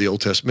the God of the Old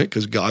Testament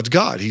because God's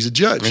God. He's a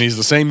judge. And He's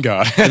the same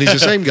God. And He's the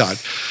same God.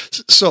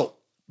 So,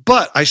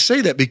 but I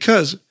say that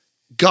because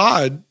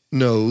God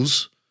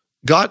knows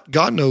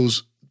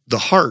the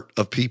heart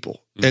of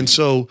people. Mm-hmm. And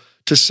so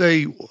to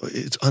say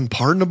it's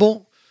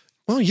unpardonable,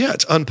 well, yeah,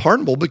 it's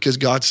unpardonable because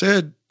God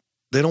said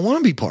they don't want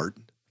to be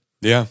pardoned.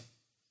 Yeah.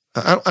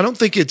 I don't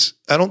think it's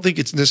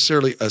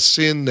necessarily a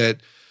sin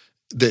that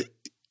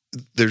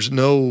there's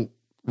no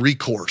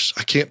recourse.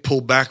 I can't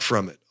pull back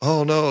from it.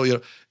 Oh no,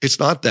 it's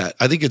not that.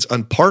 I think it's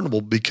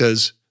unpardonable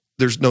because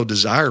there's no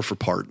desire for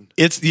pardon.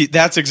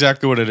 That's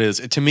exactly what it is.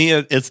 To me,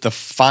 it's the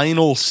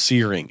final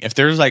searing. If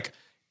there's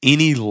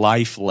any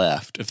life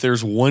left, if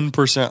there's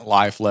 1%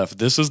 life left,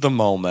 this is the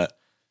moment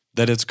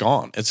that it's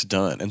gone. It's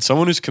done. And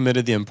someone who's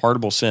committed the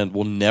unpardonable sin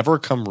will never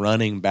come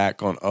running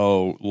back on,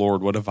 oh,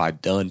 Lord, what have I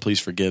done? Please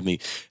forgive me.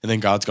 And then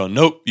God's going,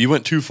 nope, you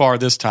went too far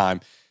this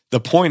time. The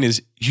point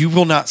is, you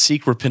will not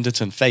seek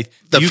repentance and faith.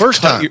 The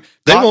first time.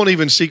 They won't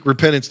even seek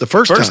repentance the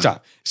first time.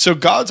 So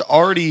God's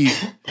already,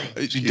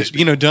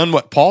 done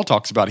what Paul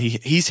talks about.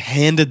 He's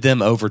handed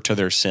them over to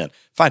their sin.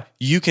 Fine,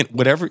 you can,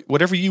 whatever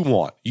you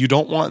want. You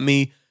don't want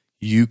me,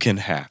 you can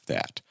have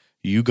that.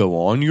 You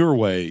go on your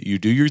way. You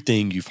do your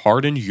thing. You've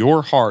hardened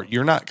your heart.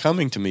 You're not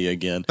coming to me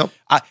again. Nope.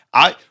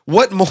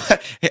 What more?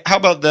 How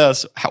about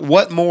this?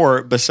 What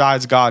more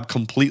besides God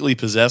completely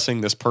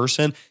possessing this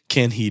person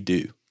can he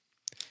do?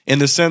 In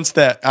the sense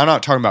that I'm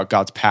not talking about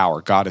God's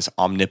power. God is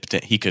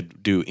omnipotent. He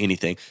could do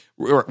anything.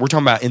 We're talking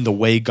about in the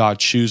way God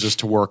chooses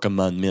to work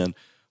among men.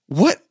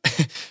 What?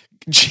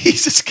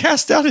 Jesus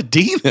cast out a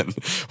demon.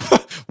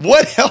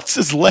 What else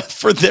is left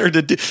for there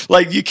to do?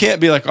 Like, you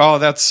can't be like, oh,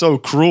 that's so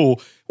cruel.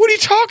 What are you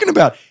talking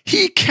about?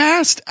 He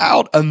cast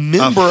out a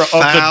member of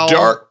the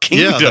dark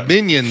kingdom. Yeah, the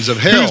minions of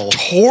hell.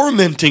 Who's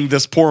tormenting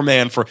this poor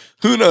man for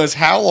who knows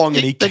how long,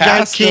 and he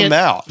cast him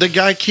out. The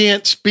guy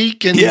can't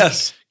speak and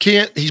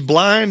he's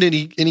blind and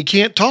he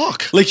can't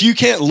talk. Like, you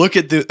can't look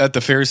at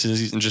the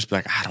Pharisees and just be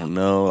like, I don't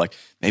know, like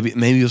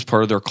maybe it was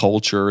part of their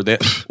culture.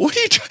 That what are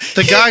you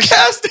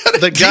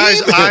the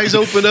guy's eyes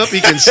open up,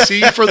 he can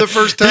see for the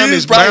first time.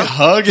 He's probably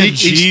hugging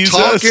Jesus. He's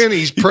talking,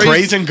 he's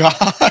praising God.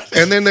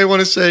 And then they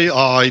want to say,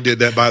 oh, he did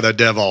that by the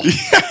devil.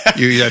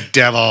 You're a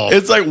devil.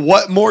 It's like,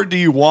 what more do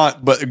you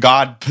want but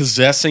God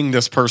possessing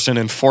this person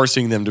and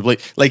forcing them to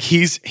believe? Like,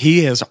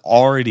 he has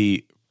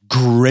already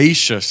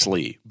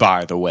graciously,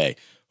 by the way,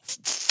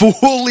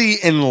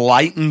 fully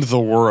enlightened the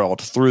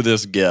world through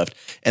this gift,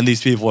 and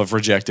these people have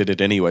rejected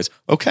it anyways.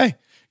 Okay,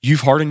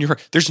 you've hardened your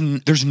heart.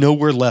 There's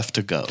nowhere left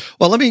to go.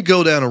 Well, let me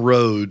go down a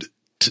road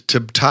to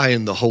tie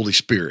in the Holy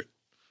Spirit,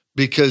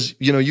 because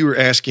you were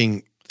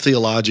asking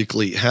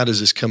theologically, how does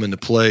this come into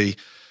play?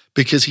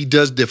 Because he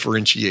does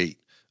differentiate.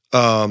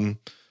 And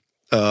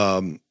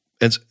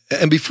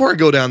before I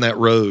go down that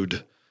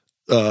road,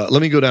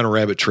 let me go down a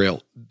rabbit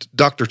trail.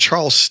 Dr.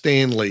 Charles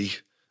Stanley.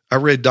 I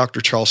read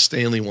Dr. Charles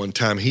Stanley one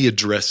time. He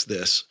addressed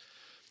this,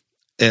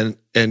 and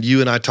you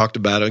and I talked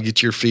about it. I'll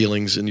get your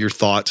feelings and your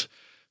thoughts.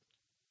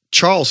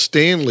 Charles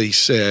Stanley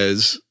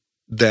says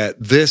that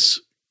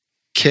this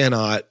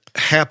cannot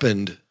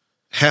happen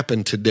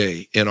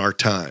today in our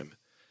time,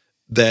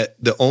 that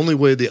the only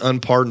way the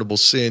unpardonable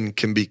sin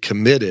can be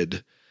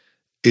committed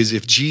is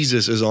if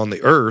Jesus is on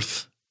the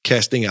earth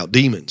casting out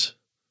demons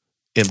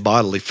in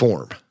bodily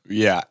form.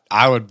 Yeah,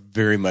 I would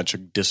very much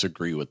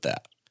disagree with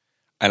that.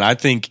 And I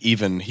think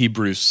even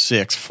Hebrews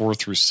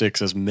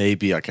 6:4-6 is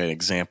maybe like an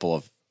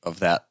example of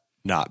that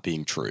not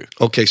being true.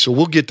 Okay, so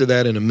we'll get to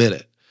that in a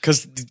minute.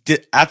 Because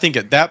I think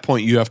at that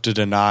point you have to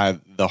deny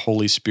the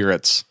Holy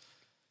Spirit's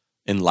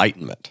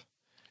enlightenment.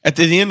 At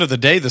the end of the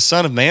day, the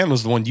Son of Man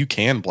was the one you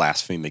can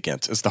blaspheme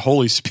against. It's the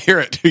Holy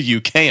Spirit who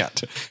you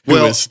can't, who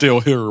is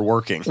still here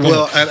working.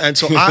 Well, and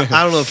so I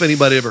don't know if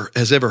anybody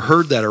has ever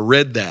heard that or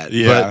read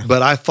that,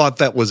 but I thought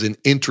that was an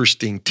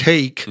interesting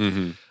take.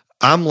 Mm-hmm.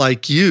 I'm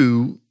like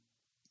you.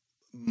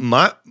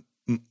 My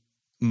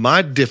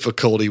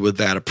difficulty with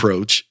that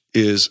approach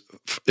is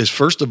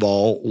first of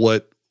all,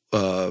 what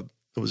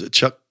was it?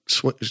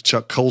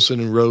 Chuck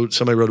Colson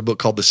somebody wrote a book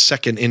called The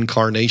Second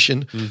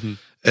Incarnation. Mm-hmm.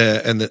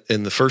 And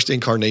the first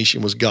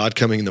incarnation was God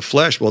coming in the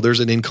flesh. Well, there's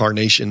an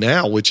incarnation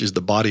now, which is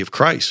the body of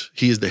Christ.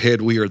 He is the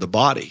head, we are the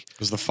body.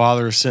 Because the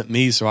Father sent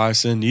me, so I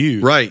send you.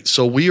 Right.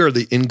 So we are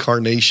the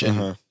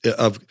incarnation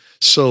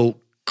so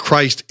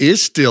Christ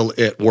is still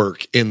at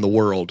work in the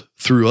world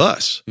through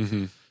us.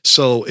 Mm-hmm.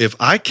 So if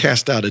I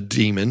cast out a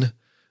demon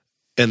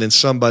and then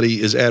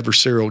somebody is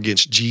adversarial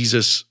against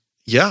Jesus,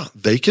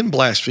 they can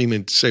blaspheme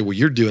and say, well,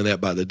 you're doing that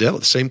by the devil.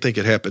 The same thing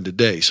could happen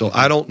today. So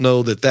I don't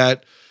know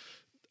that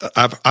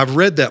I've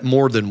read that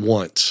more than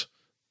once,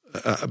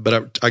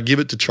 but I give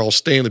it to Charles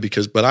Stanley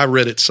but I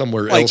read it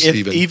somewhere else.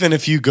 Even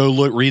if you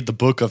go read the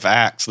book of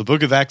Acts, the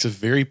book of Acts is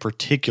very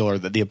particular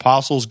that the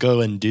apostles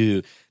go and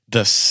do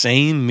the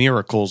same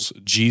miracles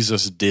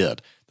Jesus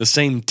did, the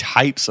same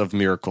types of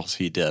miracles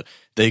he did.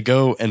 They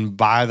go and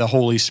by the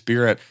Holy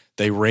Spirit,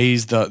 they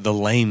raise the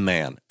lame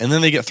man, and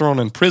then they get thrown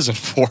in prison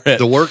for it.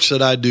 The works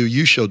that I do,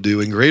 you shall do,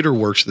 and greater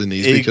works than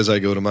these, because I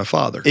go to my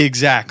Father.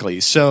 Exactly.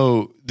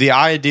 So the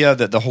idea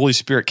that the Holy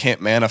Spirit can't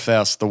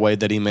manifest the way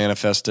that he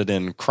manifested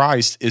in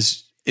Christ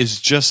is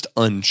just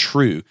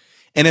untrue.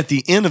 And at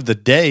the end of the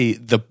day,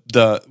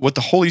 what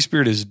the Holy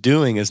Spirit is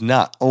doing is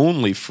not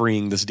only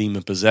freeing this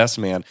demon-possessed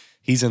man,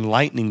 he's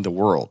enlightening the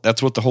world.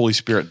 That's what the Holy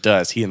Spirit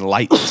does. He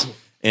enlightens.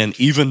 And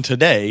even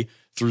today,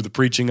 through the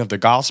preaching of the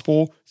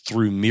gospel,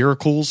 through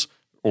miracles,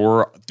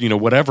 or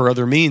whatever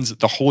other means,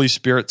 the Holy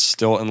Spirit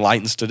still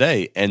enlightens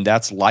today, and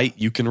that's light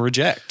you can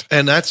reject.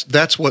 And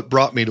that's what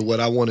brought me to what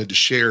I wanted to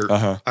share.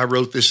 I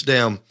wrote this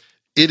down.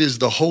 It is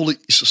the Holy.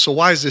 So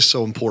why is this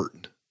so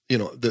important?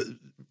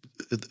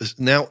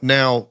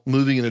 Now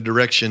moving in a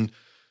direction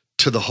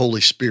to the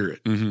Holy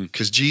Spirit,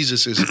 because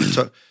Jesus is.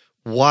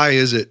 Why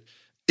is it?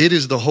 It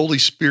is the Holy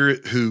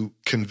Spirit who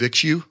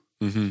convicts you.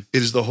 Mm-hmm.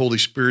 It is the Holy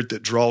Spirit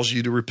that draws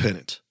you to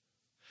repentance.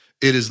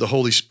 It is the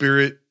Holy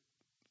Spirit,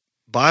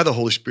 by the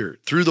Holy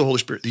Spirit, through the Holy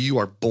Spirit, that you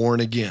are born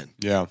again.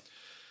 Yeah.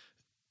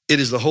 It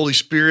is the Holy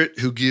Spirit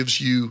who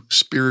gives you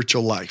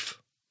spiritual life.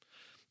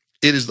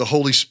 It is the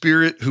Holy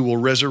Spirit who will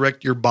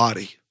resurrect your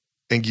body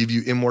and give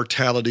you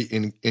immortality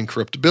and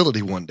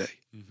incorruptibility one day.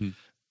 Mm-hmm.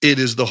 It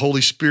is the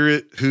Holy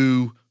Spirit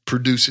who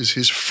produces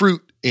his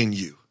fruit in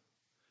you.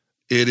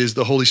 It is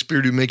the Holy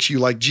Spirit who makes you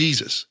like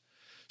Jesus.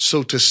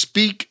 So to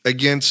speak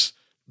against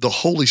the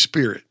Holy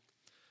Spirit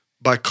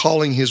by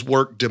calling his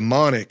work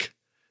demonic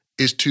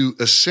is to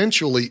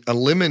essentially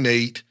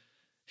eliminate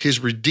his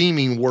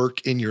redeeming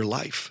work in your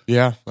life.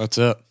 Yeah, that's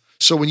it.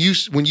 So when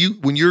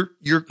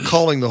you're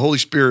calling the Holy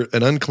Spirit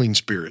an unclean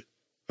spirit,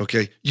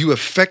 okay, you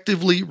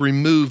effectively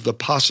remove the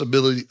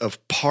possibility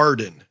of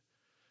pardon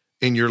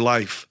in your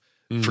life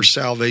for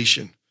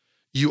salvation.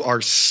 You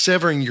are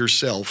severing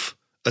yourself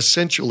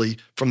essentially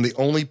from the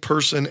only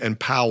person and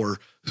power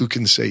who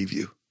can save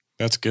you.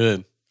 That's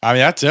good. I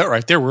mean, that's it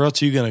right there. Where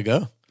else are you going to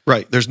go?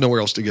 Right. There's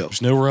nowhere else to go.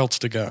 There's nowhere else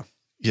to go.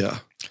 Yeah.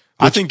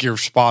 I think you're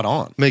spot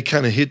on. May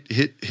kind of hit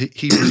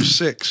Hebrews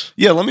 6.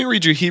 Yeah, let me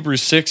read you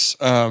Hebrews 6,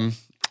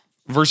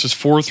 verses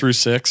 4 through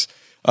 6.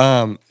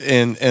 And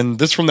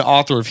this from the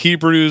author of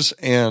Hebrews,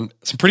 and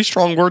some pretty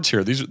strong words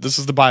here. This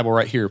is the Bible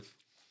right here.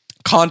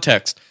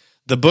 Context.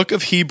 The book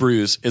of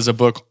Hebrews is a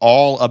book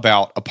all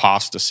about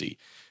apostasy.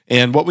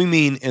 And what we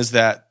mean is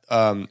that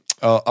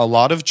a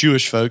lot of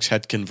Jewish folks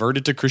had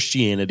converted to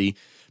Christianity,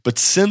 but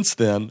since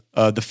then,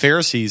 the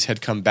Pharisees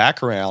had come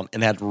back around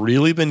and had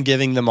really been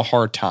giving them a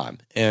hard time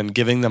and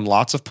giving them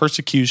lots of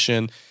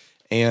persecution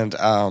and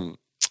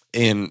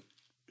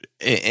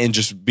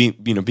just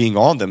being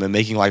on them and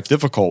making life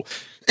difficult.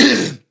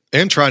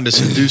 And trying to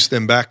seduce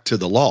them back to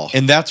the law.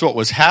 And that's what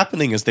was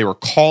happening is they were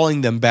calling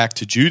them back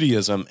to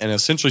Judaism and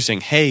essentially saying,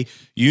 hey,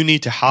 you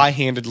need to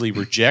high-handedly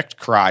reject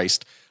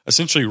Christ,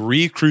 essentially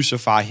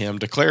re-crucify him,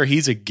 declare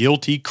he's a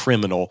guilty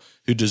criminal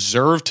who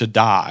deserved to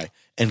die,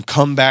 and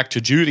come back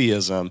to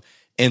Judaism.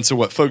 And so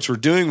what folks were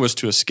doing was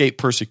to escape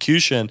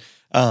persecution.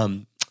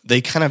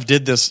 They kind of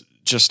did this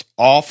just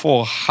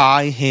awful,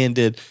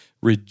 high-handed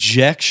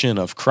rejection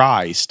of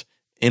Christ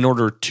in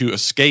order to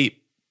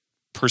escape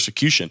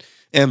persecution.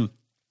 And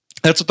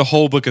that's what the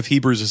whole book of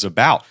Hebrews is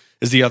about,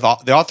 is the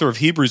author of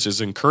Hebrews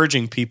is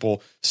encouraging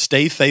people,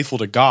 stay faithful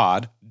to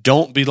God,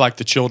 don't be like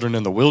the children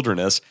in the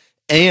wilderness,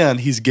 and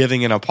he's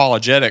giving an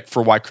apologetic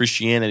for why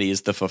Christianity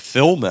is the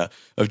fulfillment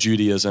of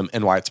Judaism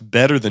and why it's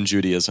better than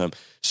Judaism.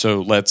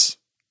 So let's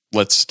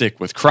stick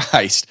with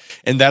Christ.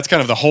 And that's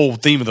kind of the whole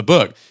theme of the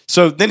book.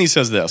 So then he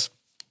says this,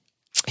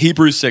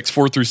 Hebrews 6,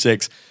 4 through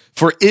 6,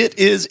 for it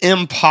is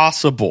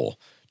impossible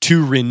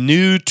to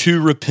renew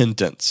to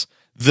repentance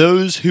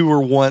those who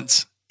were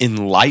once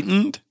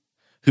enlightened,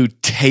 who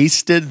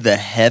tasted the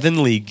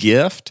heavenly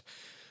gift,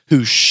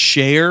 who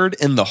shared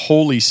in the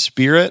Holy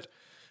Spirit,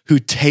 who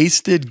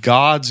tasted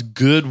God's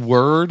good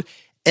word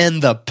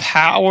and the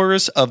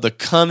powers of the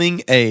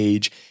coming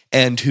age,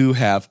 and who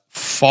have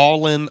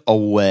fallen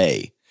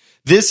away.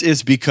 This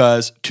is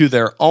because to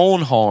their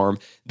own harm,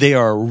 they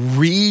are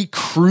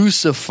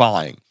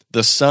re-crucifying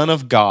the Son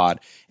of God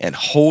and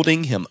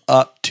holding him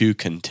up to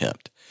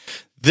contempt.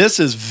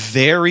 This is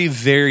very,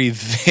 very,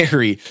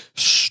 very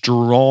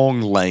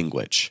strong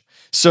language.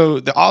 So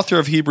the author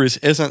of Hebrews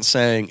isn't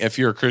saying if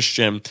you're a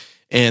Christian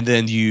and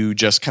then you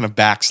just kind of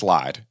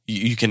backslide,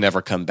 you can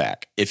never come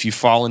back. If you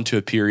fall into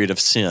a period of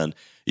sin,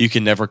 you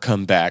can never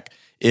come back.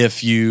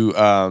 If you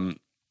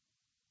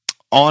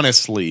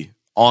honestly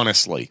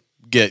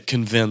get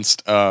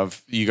convinced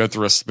of, you go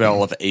through a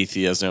spell of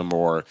atheism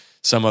or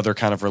some other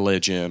kind of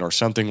religion or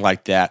something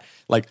like that,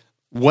 like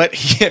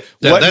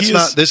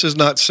this is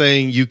not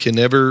saying you can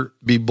never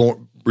be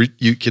born,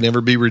 you can never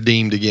be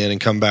redeemed again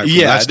and come back.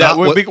 We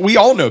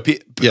all know,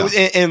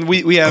 and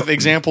we have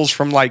examples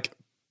from like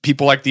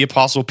people like the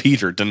Apostle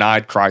Peter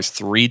denied Christ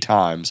 3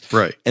 times,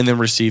 right, and then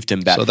received him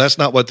back. So that's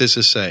not what this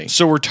is saying.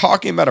 So we're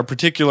talking about a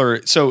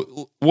particular.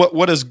 So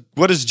what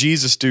does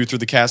Jesus do through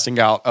the casting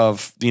out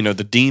of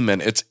the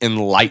demon? It's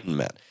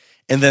enlightenment,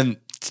 and then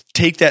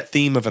take that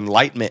theme of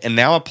enlightenment and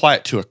now apply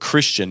it to a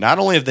Christian. Not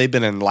only have they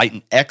been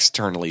enlightened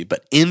externally,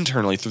 but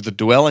internally through the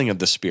dwelling of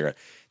the Spirit.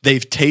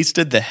 They've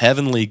tasted the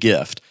heavenly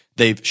gift.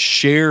 They've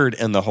shared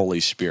in the Holy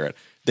Spirit.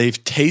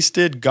 They've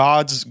tasted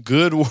God's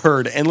good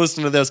word. And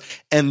listen to this,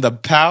 and the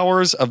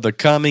powers of the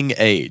coming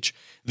age.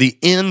 The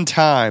end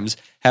times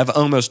have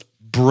almost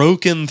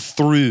broken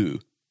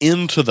through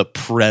into the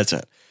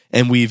present.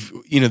 And we've,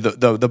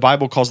 the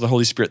Bible calls the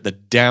Holy Spirit the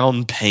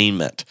down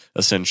payment,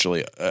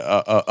 essentially,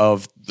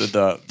 of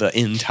the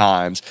end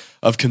times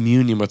of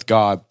communion with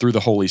God through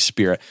the Holy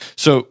Spirit.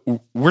 So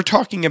we're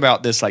talking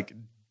about this like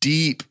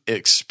deep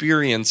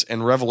experience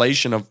and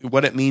revelation of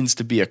what it means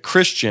to be a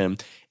Christian,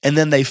 and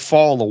then they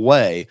fall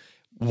away.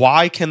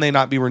 Why can they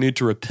not be renewed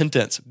to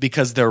repentance?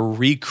 Because they're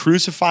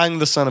re-crucifying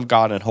the Son of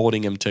God and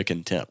holding him to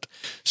contempt.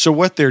 So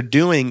what they're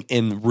doing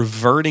in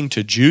reverting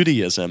to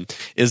Judaism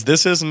is,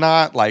 this is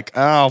not like,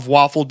 I've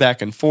waffled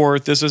back and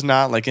forth. This is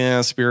not like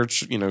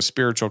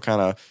spiritual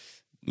kind of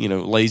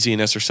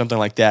laziness or something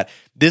like that.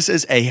 This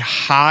is a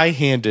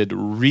high-handed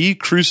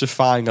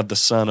re-crucifying of the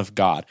Son of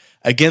God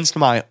against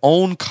my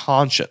own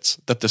conscience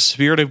that the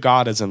Spirit of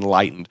God has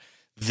enlightened.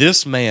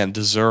 this man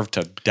deserved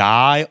to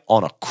die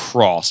on a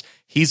cross.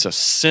 He's a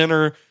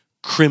sinner,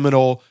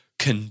 criminal,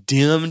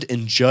 condemned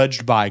and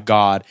judged by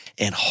God,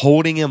 and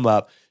holding him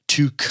up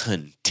to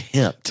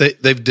contempt.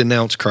 They've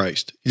denounced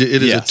Christ.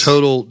 It is a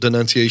total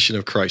denunciation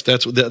of Christ.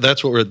 That's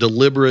what we're a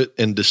deliberate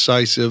and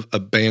decisive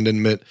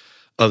abandonment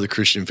of the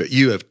Christian faith.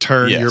 You have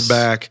turned your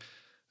back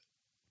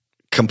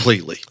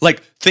completely.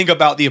 Like, think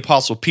about the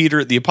Apostle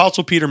Peter. The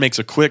Apostle Peter makes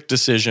a quick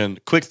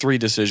 3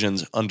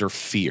 decisions under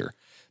fear,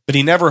 but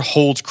he never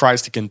holds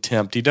Christ to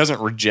contempt. He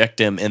doesn't reject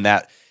him in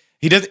that.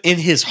 He does in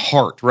his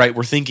heart, right?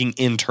 We're thinking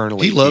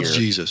internally. He loves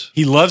Jesus.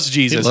 He loves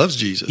Jesus. He loves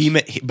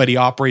Jesus. But he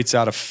operates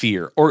out of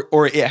fear.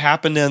 Or it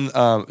happened in,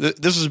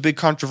 this was a big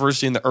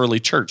controversy in the early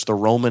church. The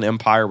Roman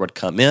Empire would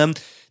come in.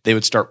 They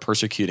would start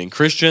persecuting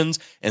Christians,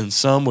 and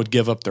some would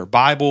give up their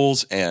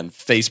Bibles and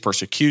face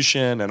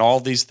persecution and all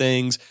these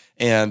things.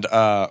 And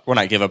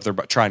not give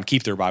up try and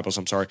keep their Bibles,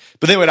 I'm sorry.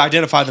 But they would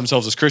identify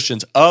themselves as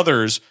Christians.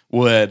 Others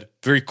would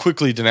very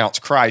quickly denounce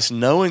Christ,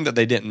 knowing that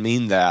they didn't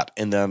mean that.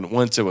 And then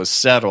once it was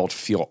settled,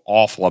 feel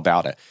awful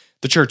about it.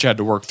 The church had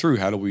to work through,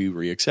 how do we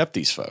re-accept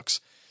these folks?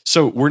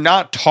 So we're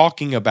not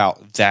talking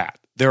about that.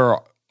 There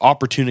are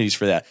opportunities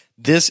for that.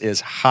 This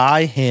is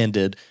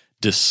high-handed,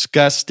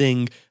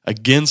 disgusting,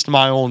 against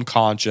my own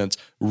conscience,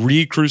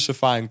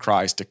 re-crucifying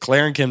Christ,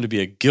 declaring him to be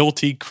a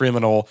guilty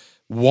criminal,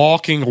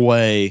 walking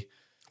away.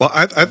 Well,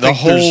 I think the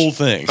whole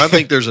thing. I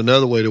think there's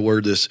another way to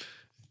word this.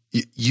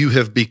 You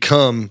have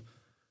become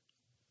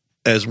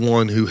as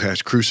one who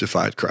has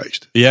crucified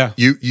Christ. Yeah.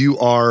 You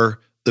are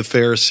the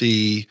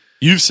Pharisee.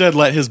 You've said,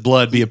 let his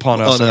blood be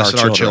upon us and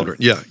our children.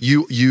 Yeah.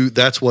 You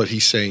that's what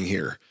he's saying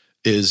here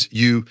is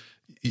you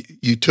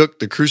took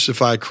the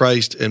crucified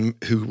Christ and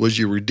who was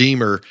your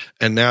Redeemer,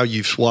 and now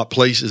you've swapped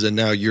places, and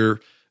now you're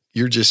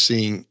just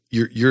seeing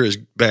you're as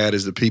bad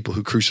as the people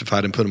who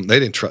crucified him. They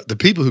didn't trust the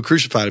people who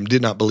crucified him.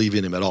 Did not believe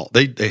in him at all.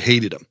 They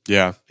hated him.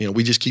 Yeah,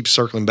 we just keep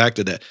circling back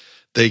to that.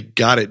 They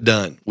got it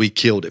done. We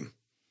killed him.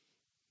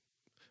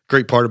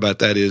 Great part about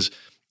that is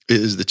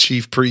the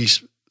chief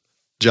priest's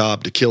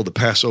job to kill the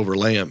Passover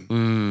lamb,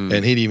 and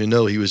he didn't even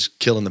know he was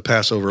killing the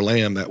Passover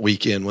lamb that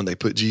weekend when they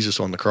put Jesus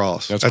on the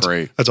cross. That's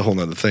great. That's a whole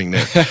nother thing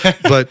there.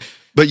 but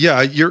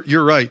yeah,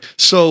 you're right.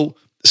 So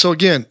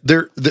again,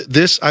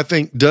 this I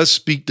think does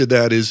speak to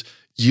that. Is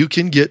you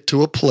can get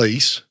to a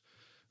place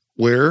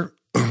where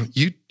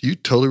you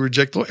totally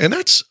reject the Lord, and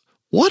that's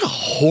what a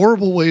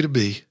horrible way to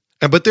be.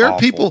 But there are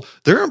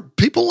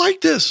people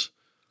like this.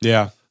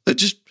 Yeah, that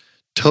just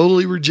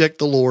totally reject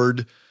the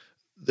Lord.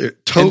 They're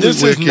totally and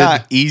this wicked. Is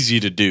not easy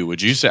to do.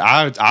 Would you say?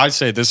 I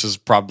say this is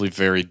probably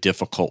very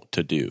difficult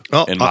to do,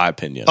 in my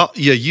opinion.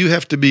 Yeah, you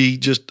have to be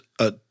just.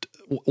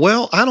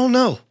 Well, I don't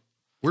know.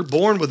 We're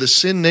born with a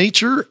sin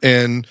nature,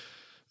 and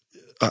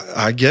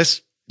I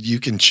guess you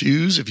can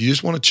choose if you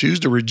just want to choose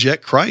to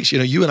reject Christ.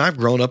 You and I've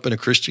grown up in a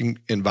Christian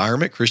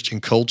environment,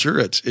 Christian culture.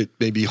 It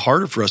may be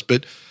harder for us,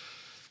 but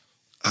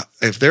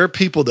if there are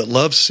people that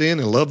love sin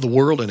and love the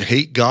world and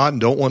hate God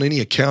and don't want any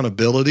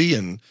accountability,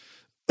 and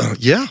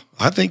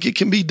I think it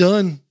can be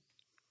done.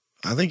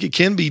 I think it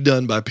can be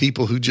done by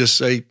people who just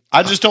say.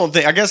 I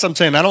guess I'm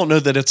saying I don't know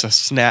that it's a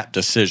snap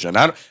decision.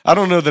 I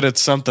don't know that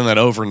it's something that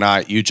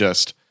overnight you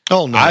just.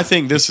 Oh no! I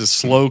think this is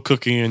slow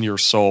cooking in your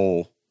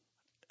soul.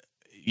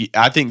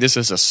 I think this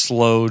is a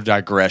slow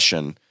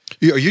digression.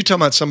 Are you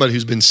talking about somebody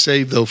who's been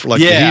saved though for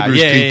the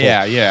Hebrews people?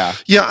 Yeah.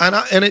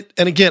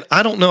 And again,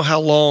 I don't know how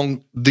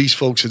long these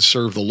folks had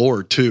served the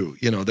Lord too.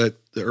 That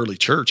the early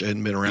church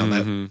hadn't been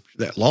around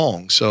that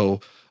long.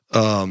 So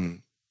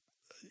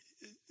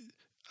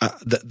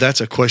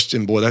that's a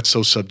question, boy. That's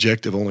so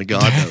subjective. Only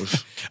God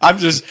knows.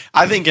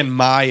 I think in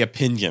my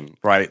opinion,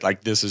 right?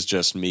 Like this is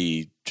just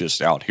me,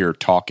 just out here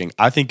talking.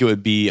 I think it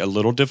would be a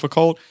little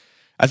difficult.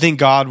 I think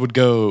God would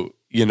go.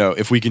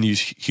 If we can use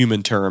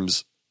human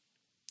terms,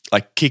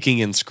 like kicking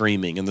and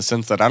screaming, in the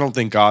sense that I don't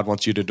think God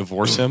wants you to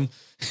divorce him.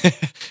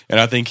 And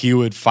I think he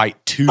would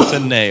fight tooth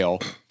and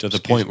nail to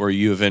the point where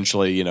you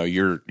eventually,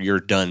 you're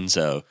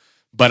donezo.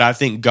 But I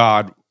think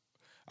God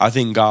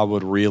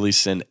would really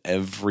send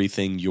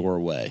everything your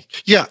way.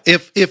 Yeah,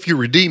 if you're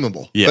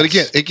redeemable. Yes. But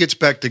again, it gets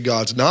back to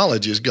God's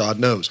knowledge is God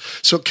knows.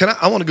 So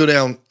I want to go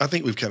down, I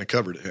think we've kind of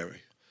covered it, haven't we?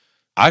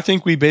 I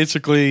think we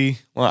basically,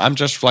 I'm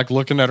just like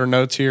looking at our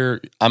notes here.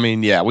 I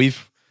mean, yeah,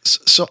 we've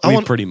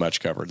pretty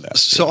much covered that.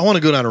 So I want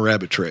to go down a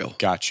rabbit trail.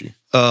 Got you.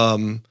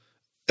 And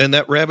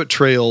that rabbit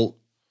trail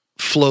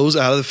flows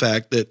out of the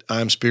fact that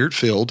I'm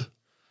spirit-filled.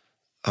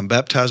 I'm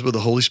baptized with the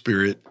Holy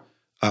Spirit.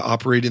 I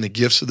operate in the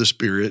gifts of the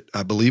Spirit.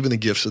 I believe in the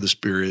gifts of the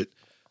Spirit.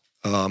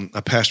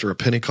 I pastor a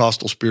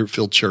Pentecostal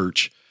Spirit-filled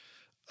church.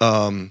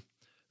 And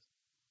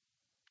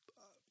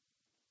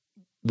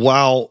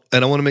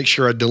I want to make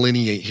sure I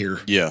delineate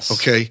here. Yes.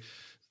 Okay.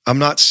 I'm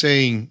not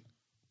saying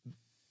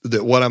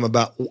that what I'm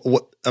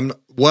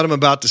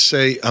about to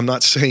say, I'm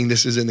not saying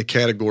this is in the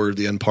category of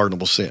the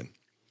unpardonable sin.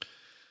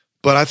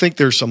 But I think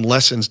there's some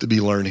lessons to be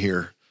learned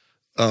here.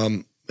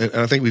 And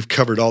I think we've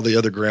covered all the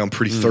other ground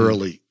pretty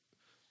thoroughly.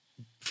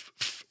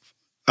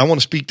 I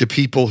want to speak to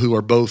people who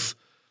are both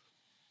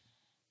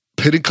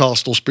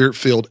Pentecostal,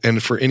 Spirit-filled,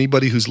 and for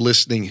anybody who's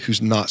listening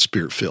who's not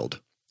Spirit-filled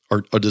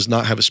or does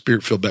not have a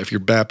Spirit-filled, if you're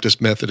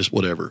Baptist, Methodist,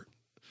 whatever,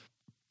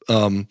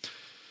 the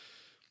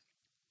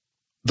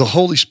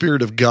Holy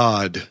Spirit of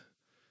God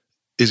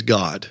is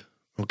God,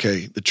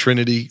 okay? The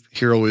Trinity,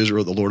 Hear, O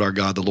Israel, the Lord our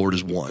God, the Lord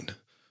is one.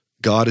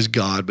 God is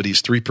God, but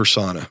he's three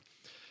persona,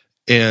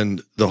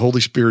 and the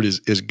Holy Spirit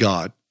is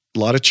God. A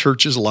lot of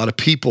churches, a lot of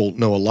people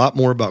know a lot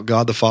more about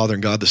God the Father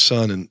and God the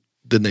Son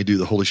than they do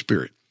the Holy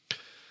Spirit.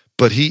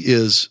 But he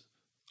is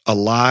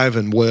alive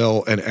and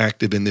well and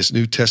active in this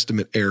New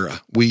Testament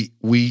era. We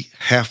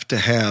have to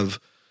have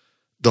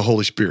the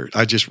Holy Spirit.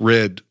 I just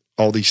read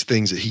all these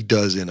things that he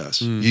does in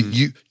us.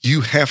 Mm-hmm.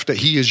 You have to,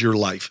 he is your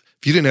life.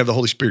 If you didn't have the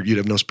Holy Spirit, you'd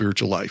have no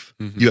spiritual life.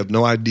 Mm-hmm. You have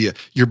no idea.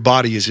 Your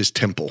body is his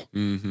temple.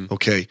 Mm-hmm.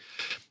 Okay.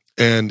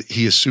 And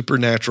he is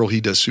supernatural.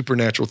 He does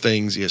supernatural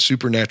things. He has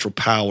supernatural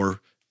power.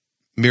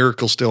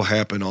 Miracles still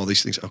happen, all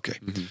these things. Okay.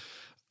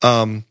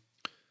 Mm-hmm.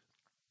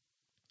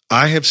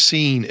 I have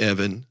seen,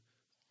 Evan,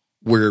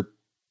 where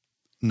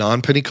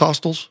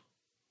non-Pentecostals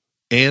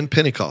and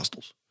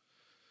Pentecostals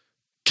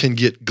can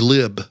get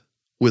glib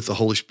with the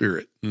Holy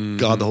Spirit, mm-hmm.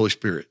 God the Holy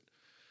Spirit.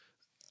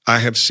 I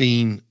have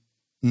seen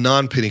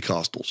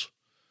non-Pentecostals,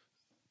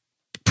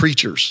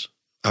 preachers,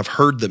 I've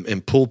heard them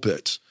in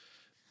pulpits,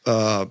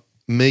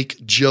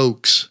 make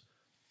jokes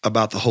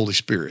about the Holy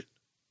Spirit.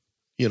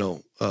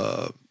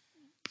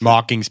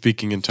 Mocking,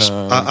 speaking in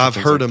tongues. I've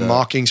heard them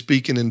mocking,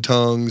 speaking in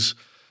tongues.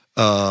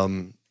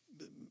 I've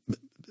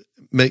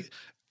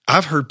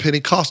heard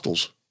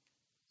Pentecostals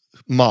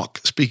mock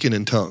speaking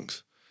in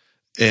tongues,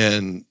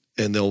 and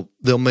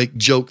they'll make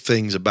joke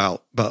things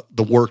about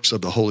the works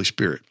of the Holy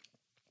Spirit.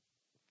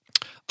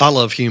 I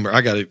love humor.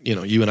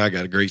 You and I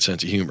got a great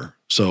sense of humor.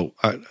 So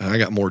I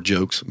got more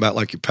jokes about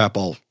like your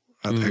papaw.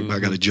 I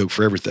got a joke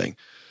for everything.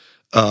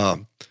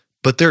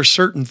 But there are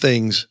certain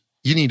things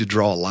you need to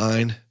draw a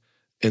line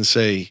and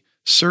say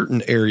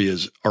certain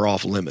areas are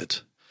off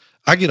limits.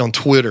 I get on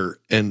Twitter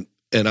and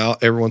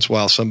every once in a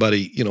while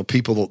somebody,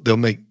 people, they'll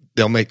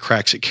make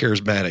cracks at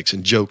charismatics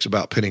and jokes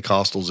about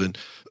Pentecostals and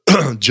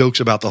jokes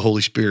about the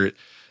Holy Spirit.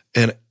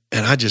 And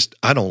I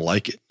don't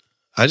like it.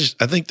 I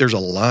think there's a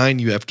line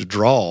you have to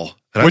draw.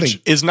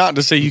 Which is not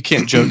to say you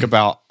can't joke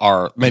about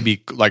our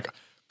maybe like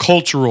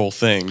cultural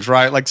things,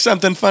 right? Like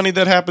something funny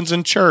that happens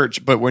in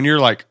church, but when you're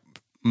like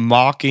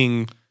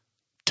mocking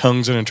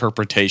tongues and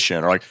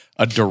interpretation or like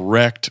a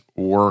direct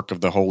work of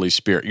the Holy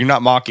Spirit, you're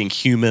not mocking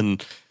human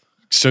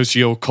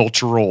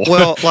socio-cultural.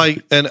 Well,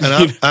 like, and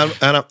I'm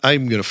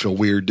going to feel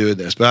weird doing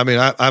this, but I mean,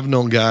 I've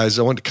known guys,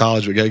 I went to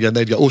college with guys,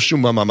 they'd go, oh, shoo,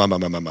 ma. They would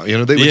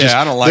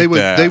I don't like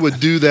that. They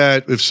would do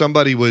that. If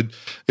somebody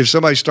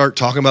start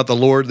talking about the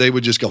Lord, they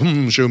would just go,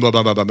 shoo, ma.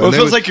 Well, it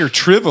feels like you're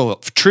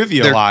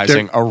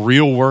trivializing a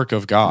real work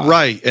of God.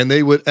 Right. And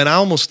I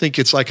almost think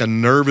it's like a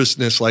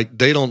nervousness, like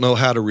they don't know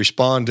how to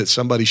respond to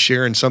somebody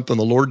sharing something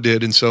the Lord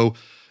did. And so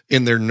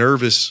in their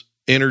nervous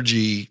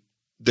energy,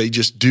 they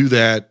just do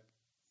that.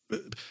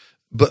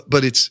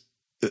 But it's,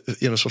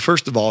 so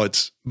first of all,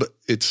 it's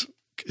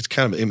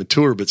kind of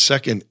immature, but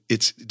second,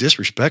 it's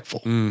disrespectful.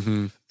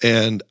 Mm-hmm.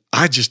 And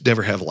I just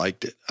never have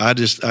liked it.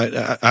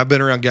 I've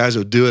been around guys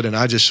who do it and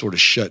I just sort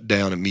of shut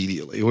down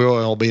immediately. We'll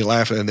all be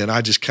laughing. And then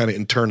I just kind of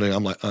internally,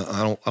 I'm like,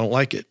 I don't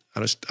like it.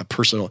 I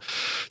personally don't.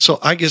 So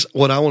I guess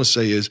what I want to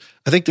say is,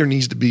 I think there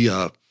needs to be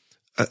an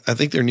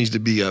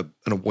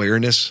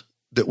awareness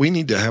that we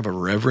need to have a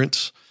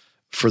reverence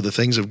for the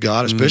things of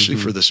God, especially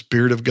for the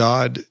Spirit of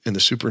God and the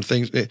super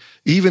things.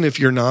 Even if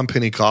you're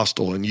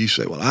non-Pentecostal and you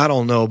say, well, I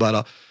don't know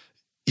about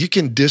you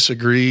can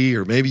disagree,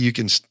 or maybe you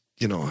can,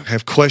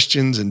 have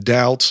questions and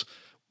doubts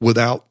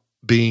without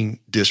being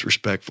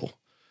disrespectful.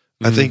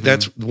 I think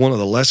that's one of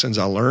the lessons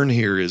I learned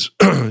here is,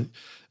 and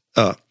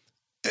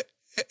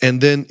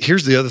then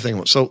here's the other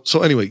thing. So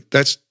anyway,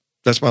 that's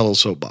my little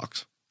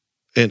soapbox.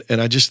 And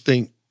I just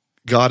think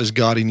God is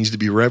God. He needs to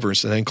be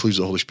reverenced, and that includes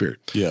the Holy Spirit.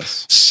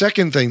 Yes.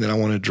 Second thing that I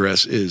want to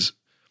address is,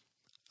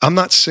 I'm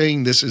not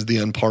saying this is the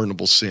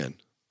unpardonable sin.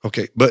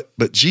 Okay. But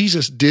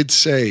Jesus did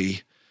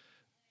say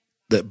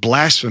that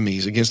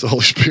blasphemies against the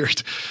Holy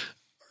Spirit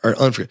are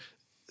unforgivable.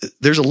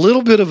 There's a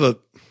little bit of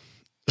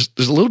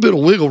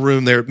wiggle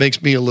room there. It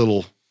makes me a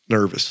little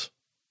nervous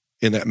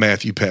in that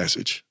Matthew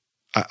passage.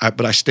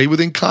 But I stay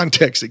within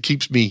context. It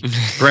keeps me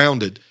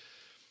grounded.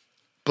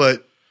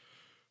 But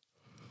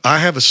I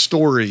have a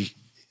story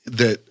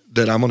that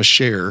I'm going to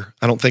share.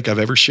 I don't think I've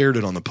ever shared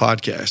it on the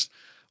podcast.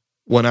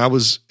 When I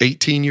was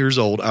 18 years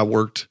old, I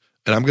worked,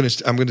 and I'm going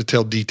to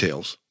tell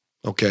details.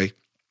 Okay.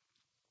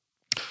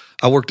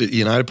 I worked at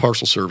United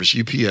Parcel Service,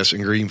 UPS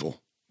in Greenville,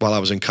 while I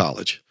was in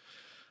college.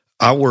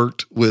 I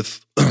worked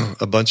with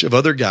a bunch of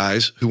other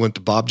guys who went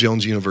to Bob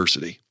Jones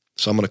University.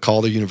 So I'm going to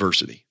call the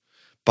university.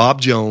 Bob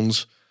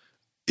Jones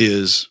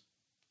is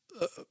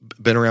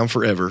been around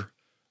forever.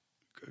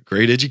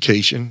 Great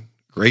education,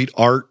 great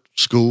art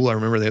school. I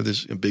remember they have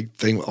this big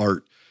thing with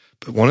art.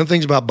 But one of the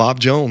things about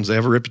Bob Jones, they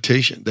have a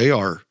reputation.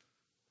 They're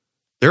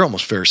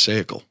almost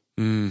pharisaical.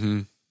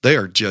 Mm-hmm. They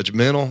are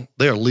judgmental.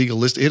 They are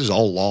legalistic. It is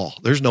all law.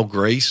 There's no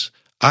grace.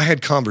 I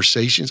had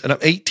conversations, and I'm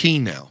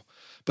 18 now,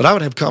 But I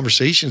would have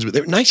conversations with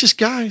them. Nicest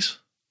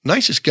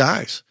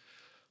guys.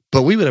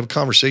 But we would have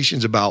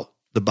conversations about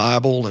the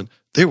Bible, and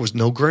there was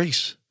no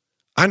grace.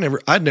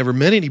 I'd never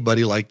met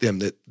anybody like them,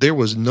 that there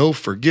was no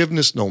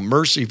forgiveness, no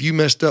mercy. If you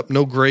messed up,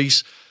 no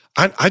grace.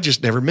 I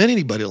just never met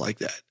anybody like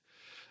that.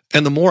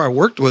 And the more I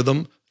worked with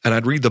them and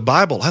I'd read the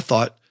Bible, I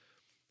thought,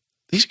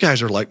 these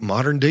guys are like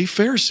modern day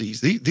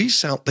Pharisees. They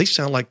sound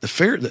like the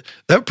Pharisees.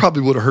 That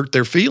probably would have hurt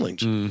their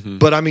feelings. Mm-hmm.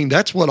 But I mean,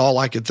 that's what all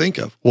I could think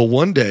of. Well,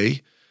 one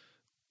day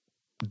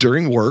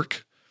during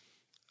work,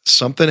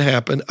 something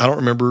happened. I don't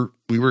remember.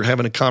 We were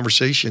having a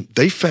conversation.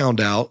 They found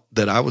out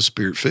that I was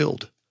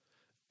Spirit-filled,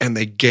 and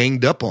they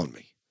ganged up on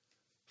me,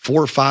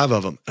 4 or 5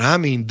 of them. And I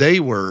mean, they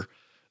were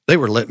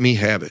letting me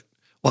have it.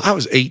 Well, I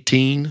was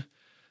 18,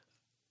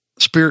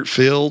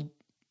 Spirit-filled,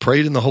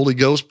 prayed in the Holy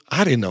Ghost.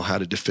 I didn't know how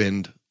to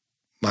defend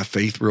my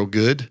faith real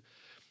good.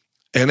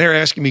 And they're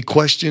asking me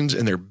questions,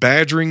 and they're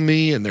badgering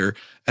me, and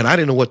I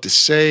didn't know what to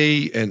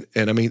say. And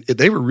I mean,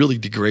 they were really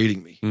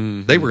degrading me.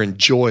 Mm-hmm. They were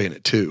enjoying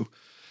it too.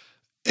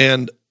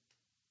 And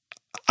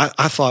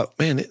I thought,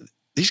 man,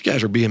 these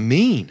guys are being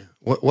mean.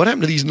 What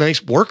happened to these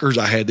nice workers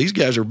I had? These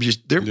guys are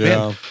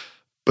man.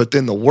 But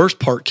then the worst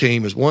part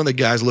came is one of the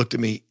guys looked at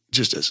me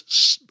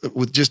this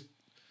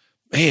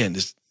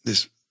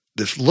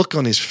look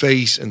on his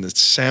face and the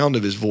sound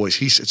of his voice.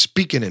 He said,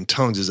 "Speaking in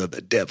tongues is of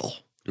the devil."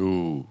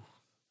 Ooh.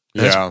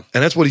 And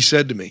that's what he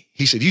said to me.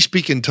 He said, "You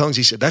speak in tongues."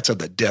 He said, "That's of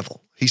the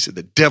devil." He said,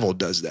 "The devil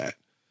does that."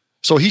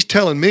 So he's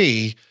telling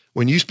me,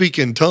 when you speak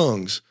in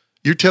tongues,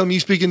 you're telling me you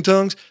speak in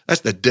tongues?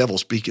 That's the devil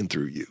speaking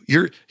through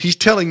you. He's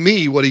telling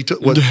me what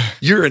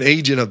you're an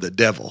agent of the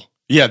devil.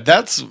 Yeah,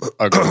 that's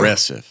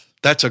aggressive.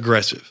 That's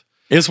aggressive.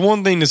 It's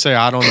one thing to say,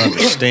 I don't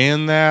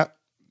understand that.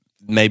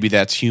 Maybe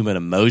that's human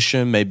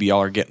emotion. Maybe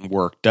y'all are getting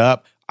worked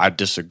up. I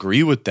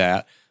disagree with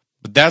that.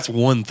 But that's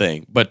one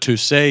thing. But to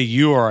say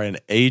you are an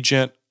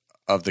agent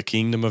of the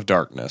kingdom of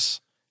darkness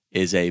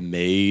is a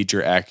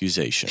major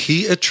accusation.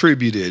 He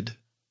attributed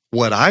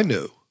what I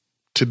knew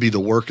to be the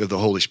work of the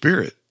Holy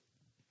Spirit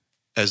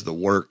as the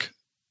work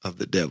of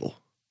the devil.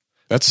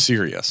 That's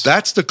serious.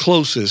 That's the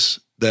closest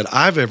that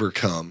I've ever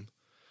come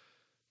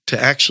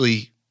to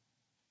actually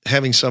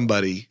having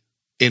somebody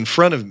in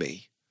front of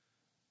me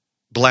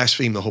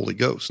blaspheme the Holy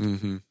Ghost.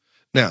 Mm-hmm.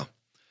 Now,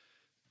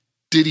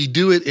 did he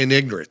do it in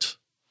ignorance?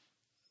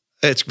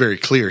 It's very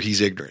clear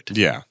he's ignorant.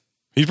 Yeah.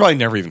 He's probably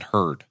never even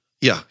heard.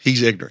 Yeah,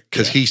 he's ignorant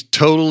because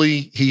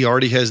he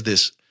already has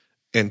this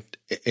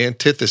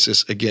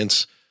antithesis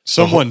against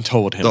someone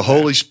told him the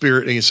Holy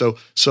Spirit. And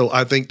so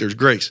I think there's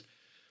grace.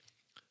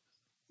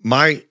 I'm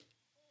going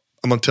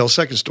to tell a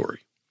second story.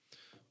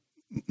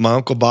 My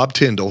uncle Bob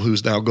Tyndall,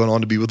 who's now gone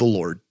on to be with the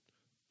Lord,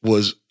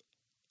 was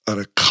an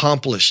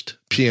accomplished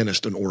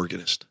pianist and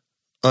organist.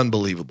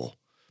 Unbelievable.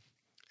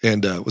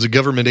 And was a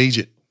government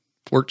agent.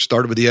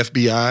 Started with the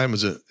FBI and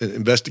was an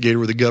investigator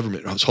with the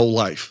government his whole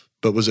life,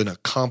 but was an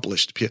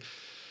accomplished pianist.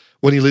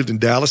 When he lived in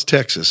Dallas,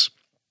 Texas,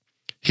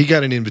 he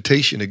got an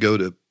invitation to go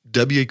to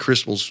W.A.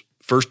 Criswell's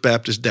First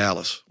Baptist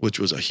Dallas, which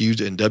was a huge,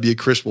 and W.A.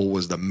 Criswell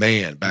was the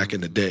man back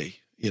in the day.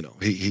 You know,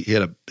 he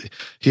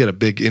had a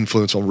big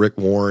influence on Rick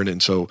Warren.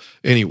 And so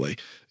anyway,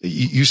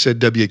 you said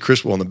W.A.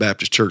 Criswell in the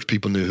Baptist church,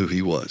 people knew who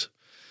he was.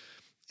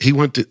 He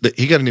got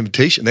an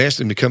invitation. They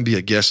asked him to come be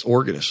a guest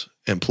organist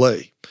and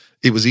play.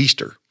 It was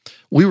Easter.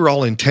 We were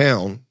all in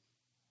town,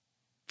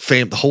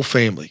 the whole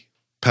family.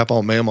 Papa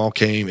and Mama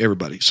came,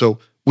 everybody. So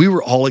we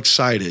were all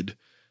excited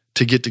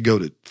to get to go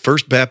to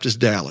First Baptist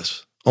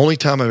Dallas. Only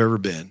time I've ever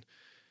been.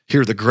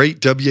 Hear the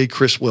great W.A.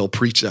 Criswell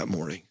preach that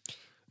morning.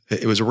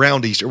 It was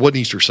around Easter. It wasn't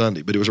Easter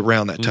Sunday, but it was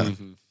around that time.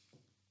 Mm-hmm.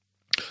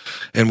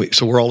 And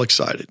so we're all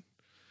excited.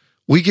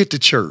 We get to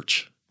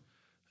church,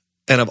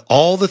 and of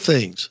all the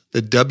things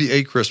that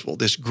W.A. Criswell,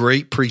 this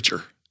great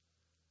preacher,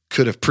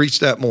 could have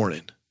preached that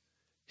morning,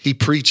 he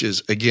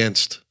preaches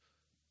against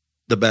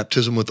the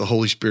baptism with the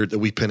Holy Spirit that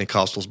we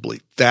Pentecostals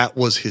believe. That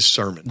was his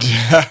sermon.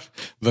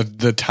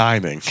 the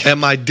timing. And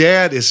my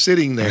dad is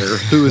sitting there,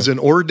 who is an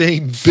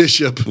ordained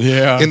bishop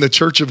in the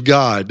Church of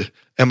God,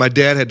 and my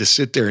dad had to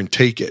sit there and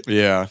take it.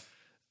 Yeah.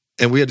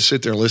 And we had to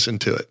sit there and listen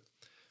to it.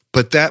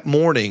 But that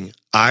morning,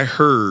 I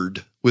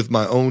heard with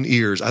my own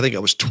ears, I think I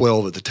was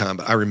 12 at the time,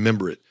 but I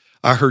remember it.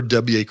 I heard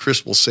W.A.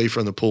 Criswell say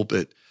from the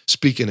pulpit,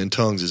 "Speaking in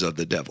tongues is of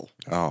the devil."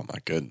 Oh, my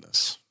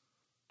goodness.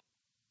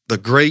 The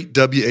great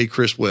W.A.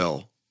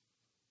 Criswell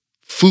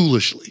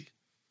foolishly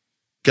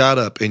got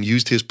up and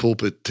used his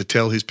pulpit to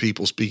tell his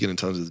people speaking in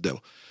tongues of the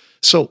devil.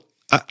 So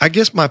I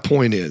guess my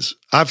point is,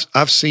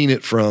 I've seen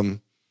it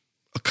from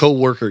a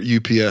co-worker at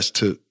UPS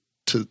to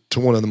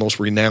one of the most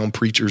renowned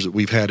preachers that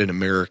we've had in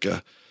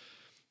America.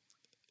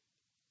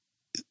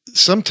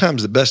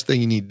 Sometimes the best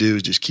thing you need to do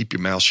is just keep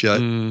your mouth shut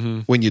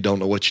when you don't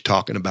know what you're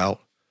talking about,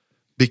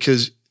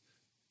 because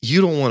you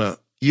don't want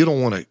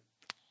to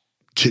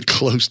get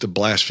close to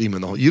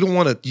blaspheming the whole. You don't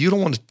want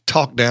to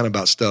talk down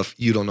about stuff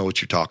you don't know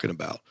what you're talking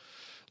about.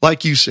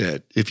 Like you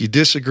said, if you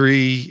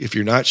disagree, if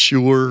you're not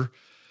sure,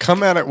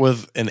 come at it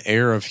with an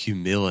air of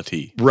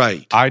humility.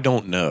 Right. I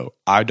don't know.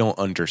 I don't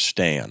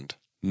understand.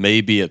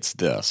 Maybe it's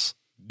this.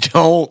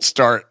 don't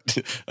start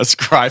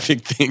ascribing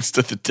things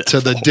to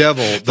the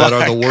devil. That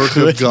are the work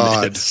of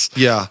God.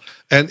 Yeah.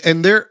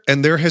 And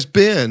there has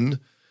been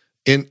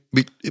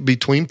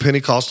between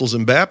Pentecostals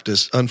and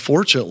Baptists,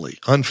 unfortunately,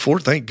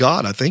 thank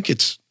God, I think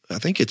it's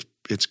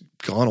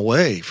gone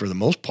away for the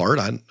most part.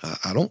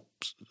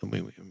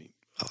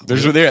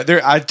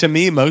 To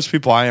me, most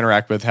people I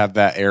interact with have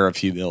that air of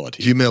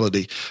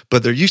humility.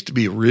 But there used to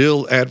be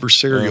real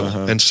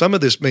adversarial, and some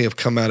of this may have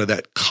come out of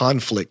that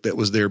conflict that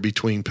was there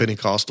between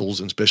Pentecostals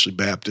and especially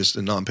Baptists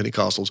and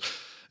non-Pentecostals,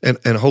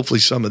 and hopefully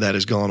some of that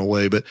has gone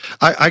away. But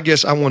I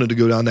guess I wanted to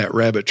go down that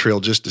rabbit trail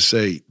just to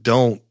say,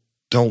 don't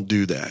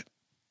do that.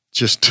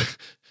 Just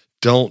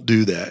don't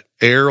do that.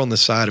 Err on the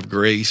side of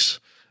grace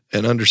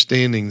and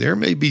understanding there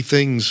may be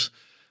things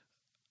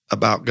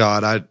about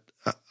God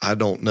I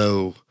don't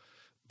know.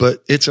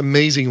 But it's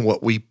amazing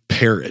what we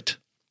parrot.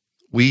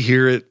 We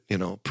hear it,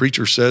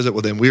 preacher says it,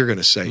 well, then we're going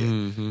to say it.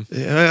 Mm-hmm.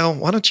 Well,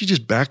 why don't you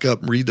just back up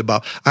and read the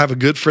Bible? I have a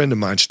good friend of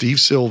mine, Steve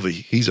Sylvie.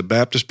 He's a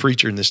Baptist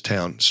preacher in this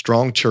town,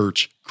 strong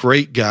church,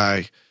 great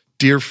guy,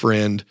 dear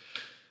friend.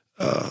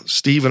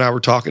 Steve and I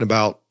were talking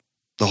about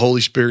the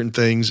Holy Spirit and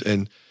things,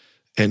 and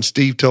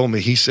Steve told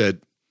me, he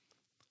said,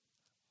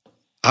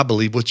 I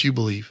believe what you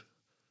believe.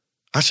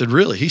 I said,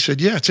 really? He said,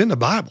 yeah, it's in the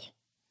Bible.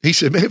 He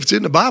said, man, if it's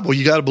in the Bible,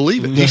 you got to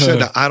believe it. He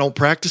said, I don't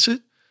practice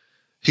it.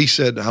 He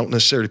said, I don't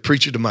necessarily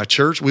preach it to my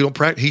church. We don't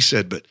practice. He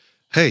said, but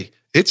hey,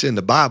 it's in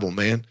the Bible,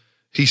 man.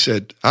 He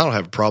said, I don't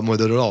have a problem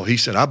with it at all. He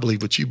said, I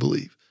believe what you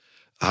believe.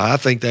 I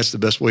think that's the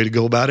best way to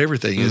go about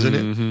everything, isn't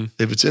it?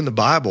 If it's in the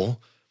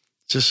Bible,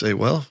 just say,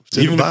 well, it's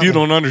in the Bible. If you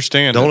don't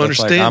understand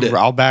it.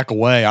 I'll back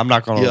away. I'm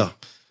not going to.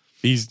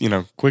 He's,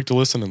 quick to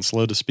listen and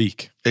slow to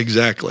speak.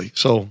 Exactly.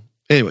 So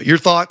anyway, your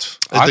thoughts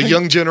as the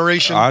young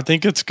generation? I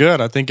think it's good.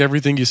 I think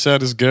everything you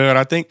said is good.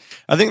 I think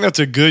that's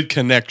a good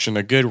connection,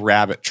 a good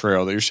rabbit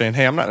trail that you're saying,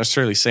 hey, I'm not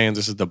necessarily saying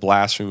this is the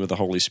blasphemy of the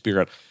Holy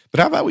Spirit, but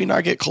how about we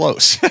not get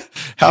close?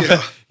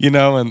 And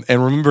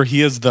remember,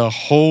 he is the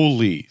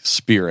Holy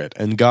Spirit,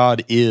 and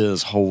God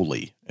is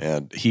holy,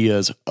 and he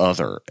is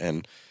other.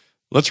 And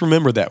let's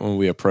remember that when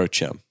we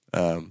approach him,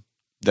 I'm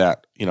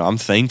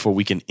thankful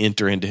we can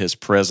enter into his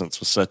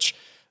presence with such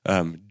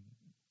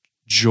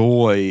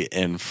joy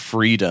and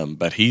freedom,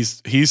 but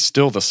he's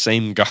still the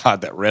same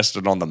God that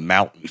rested on the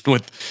mountain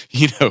with,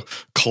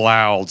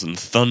 clouds and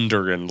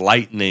thunder and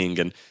lightning.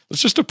 And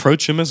let's just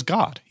approach him as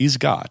God. He's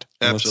God.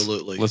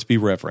 Absolutely. Let's be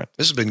reverent.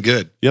 This has been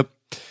good. Yep.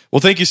 Well,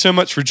 thank you so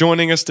much for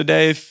joining us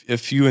today.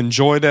 If you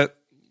enjoyed it,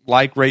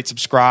 like, rate,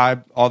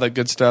 subscribe, all that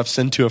good stuff.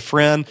 Send to a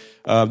friend.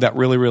 That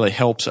really, really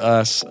helps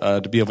us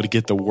to be able to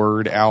get the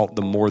word out.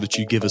 The more that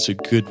you give us a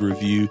good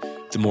review,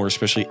 the more,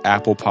 especially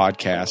Apple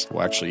Podcast,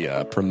 will actually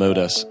promote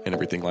us and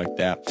everything like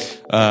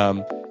that.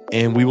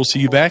 And we will see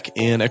you back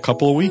in a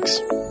couple of weeks.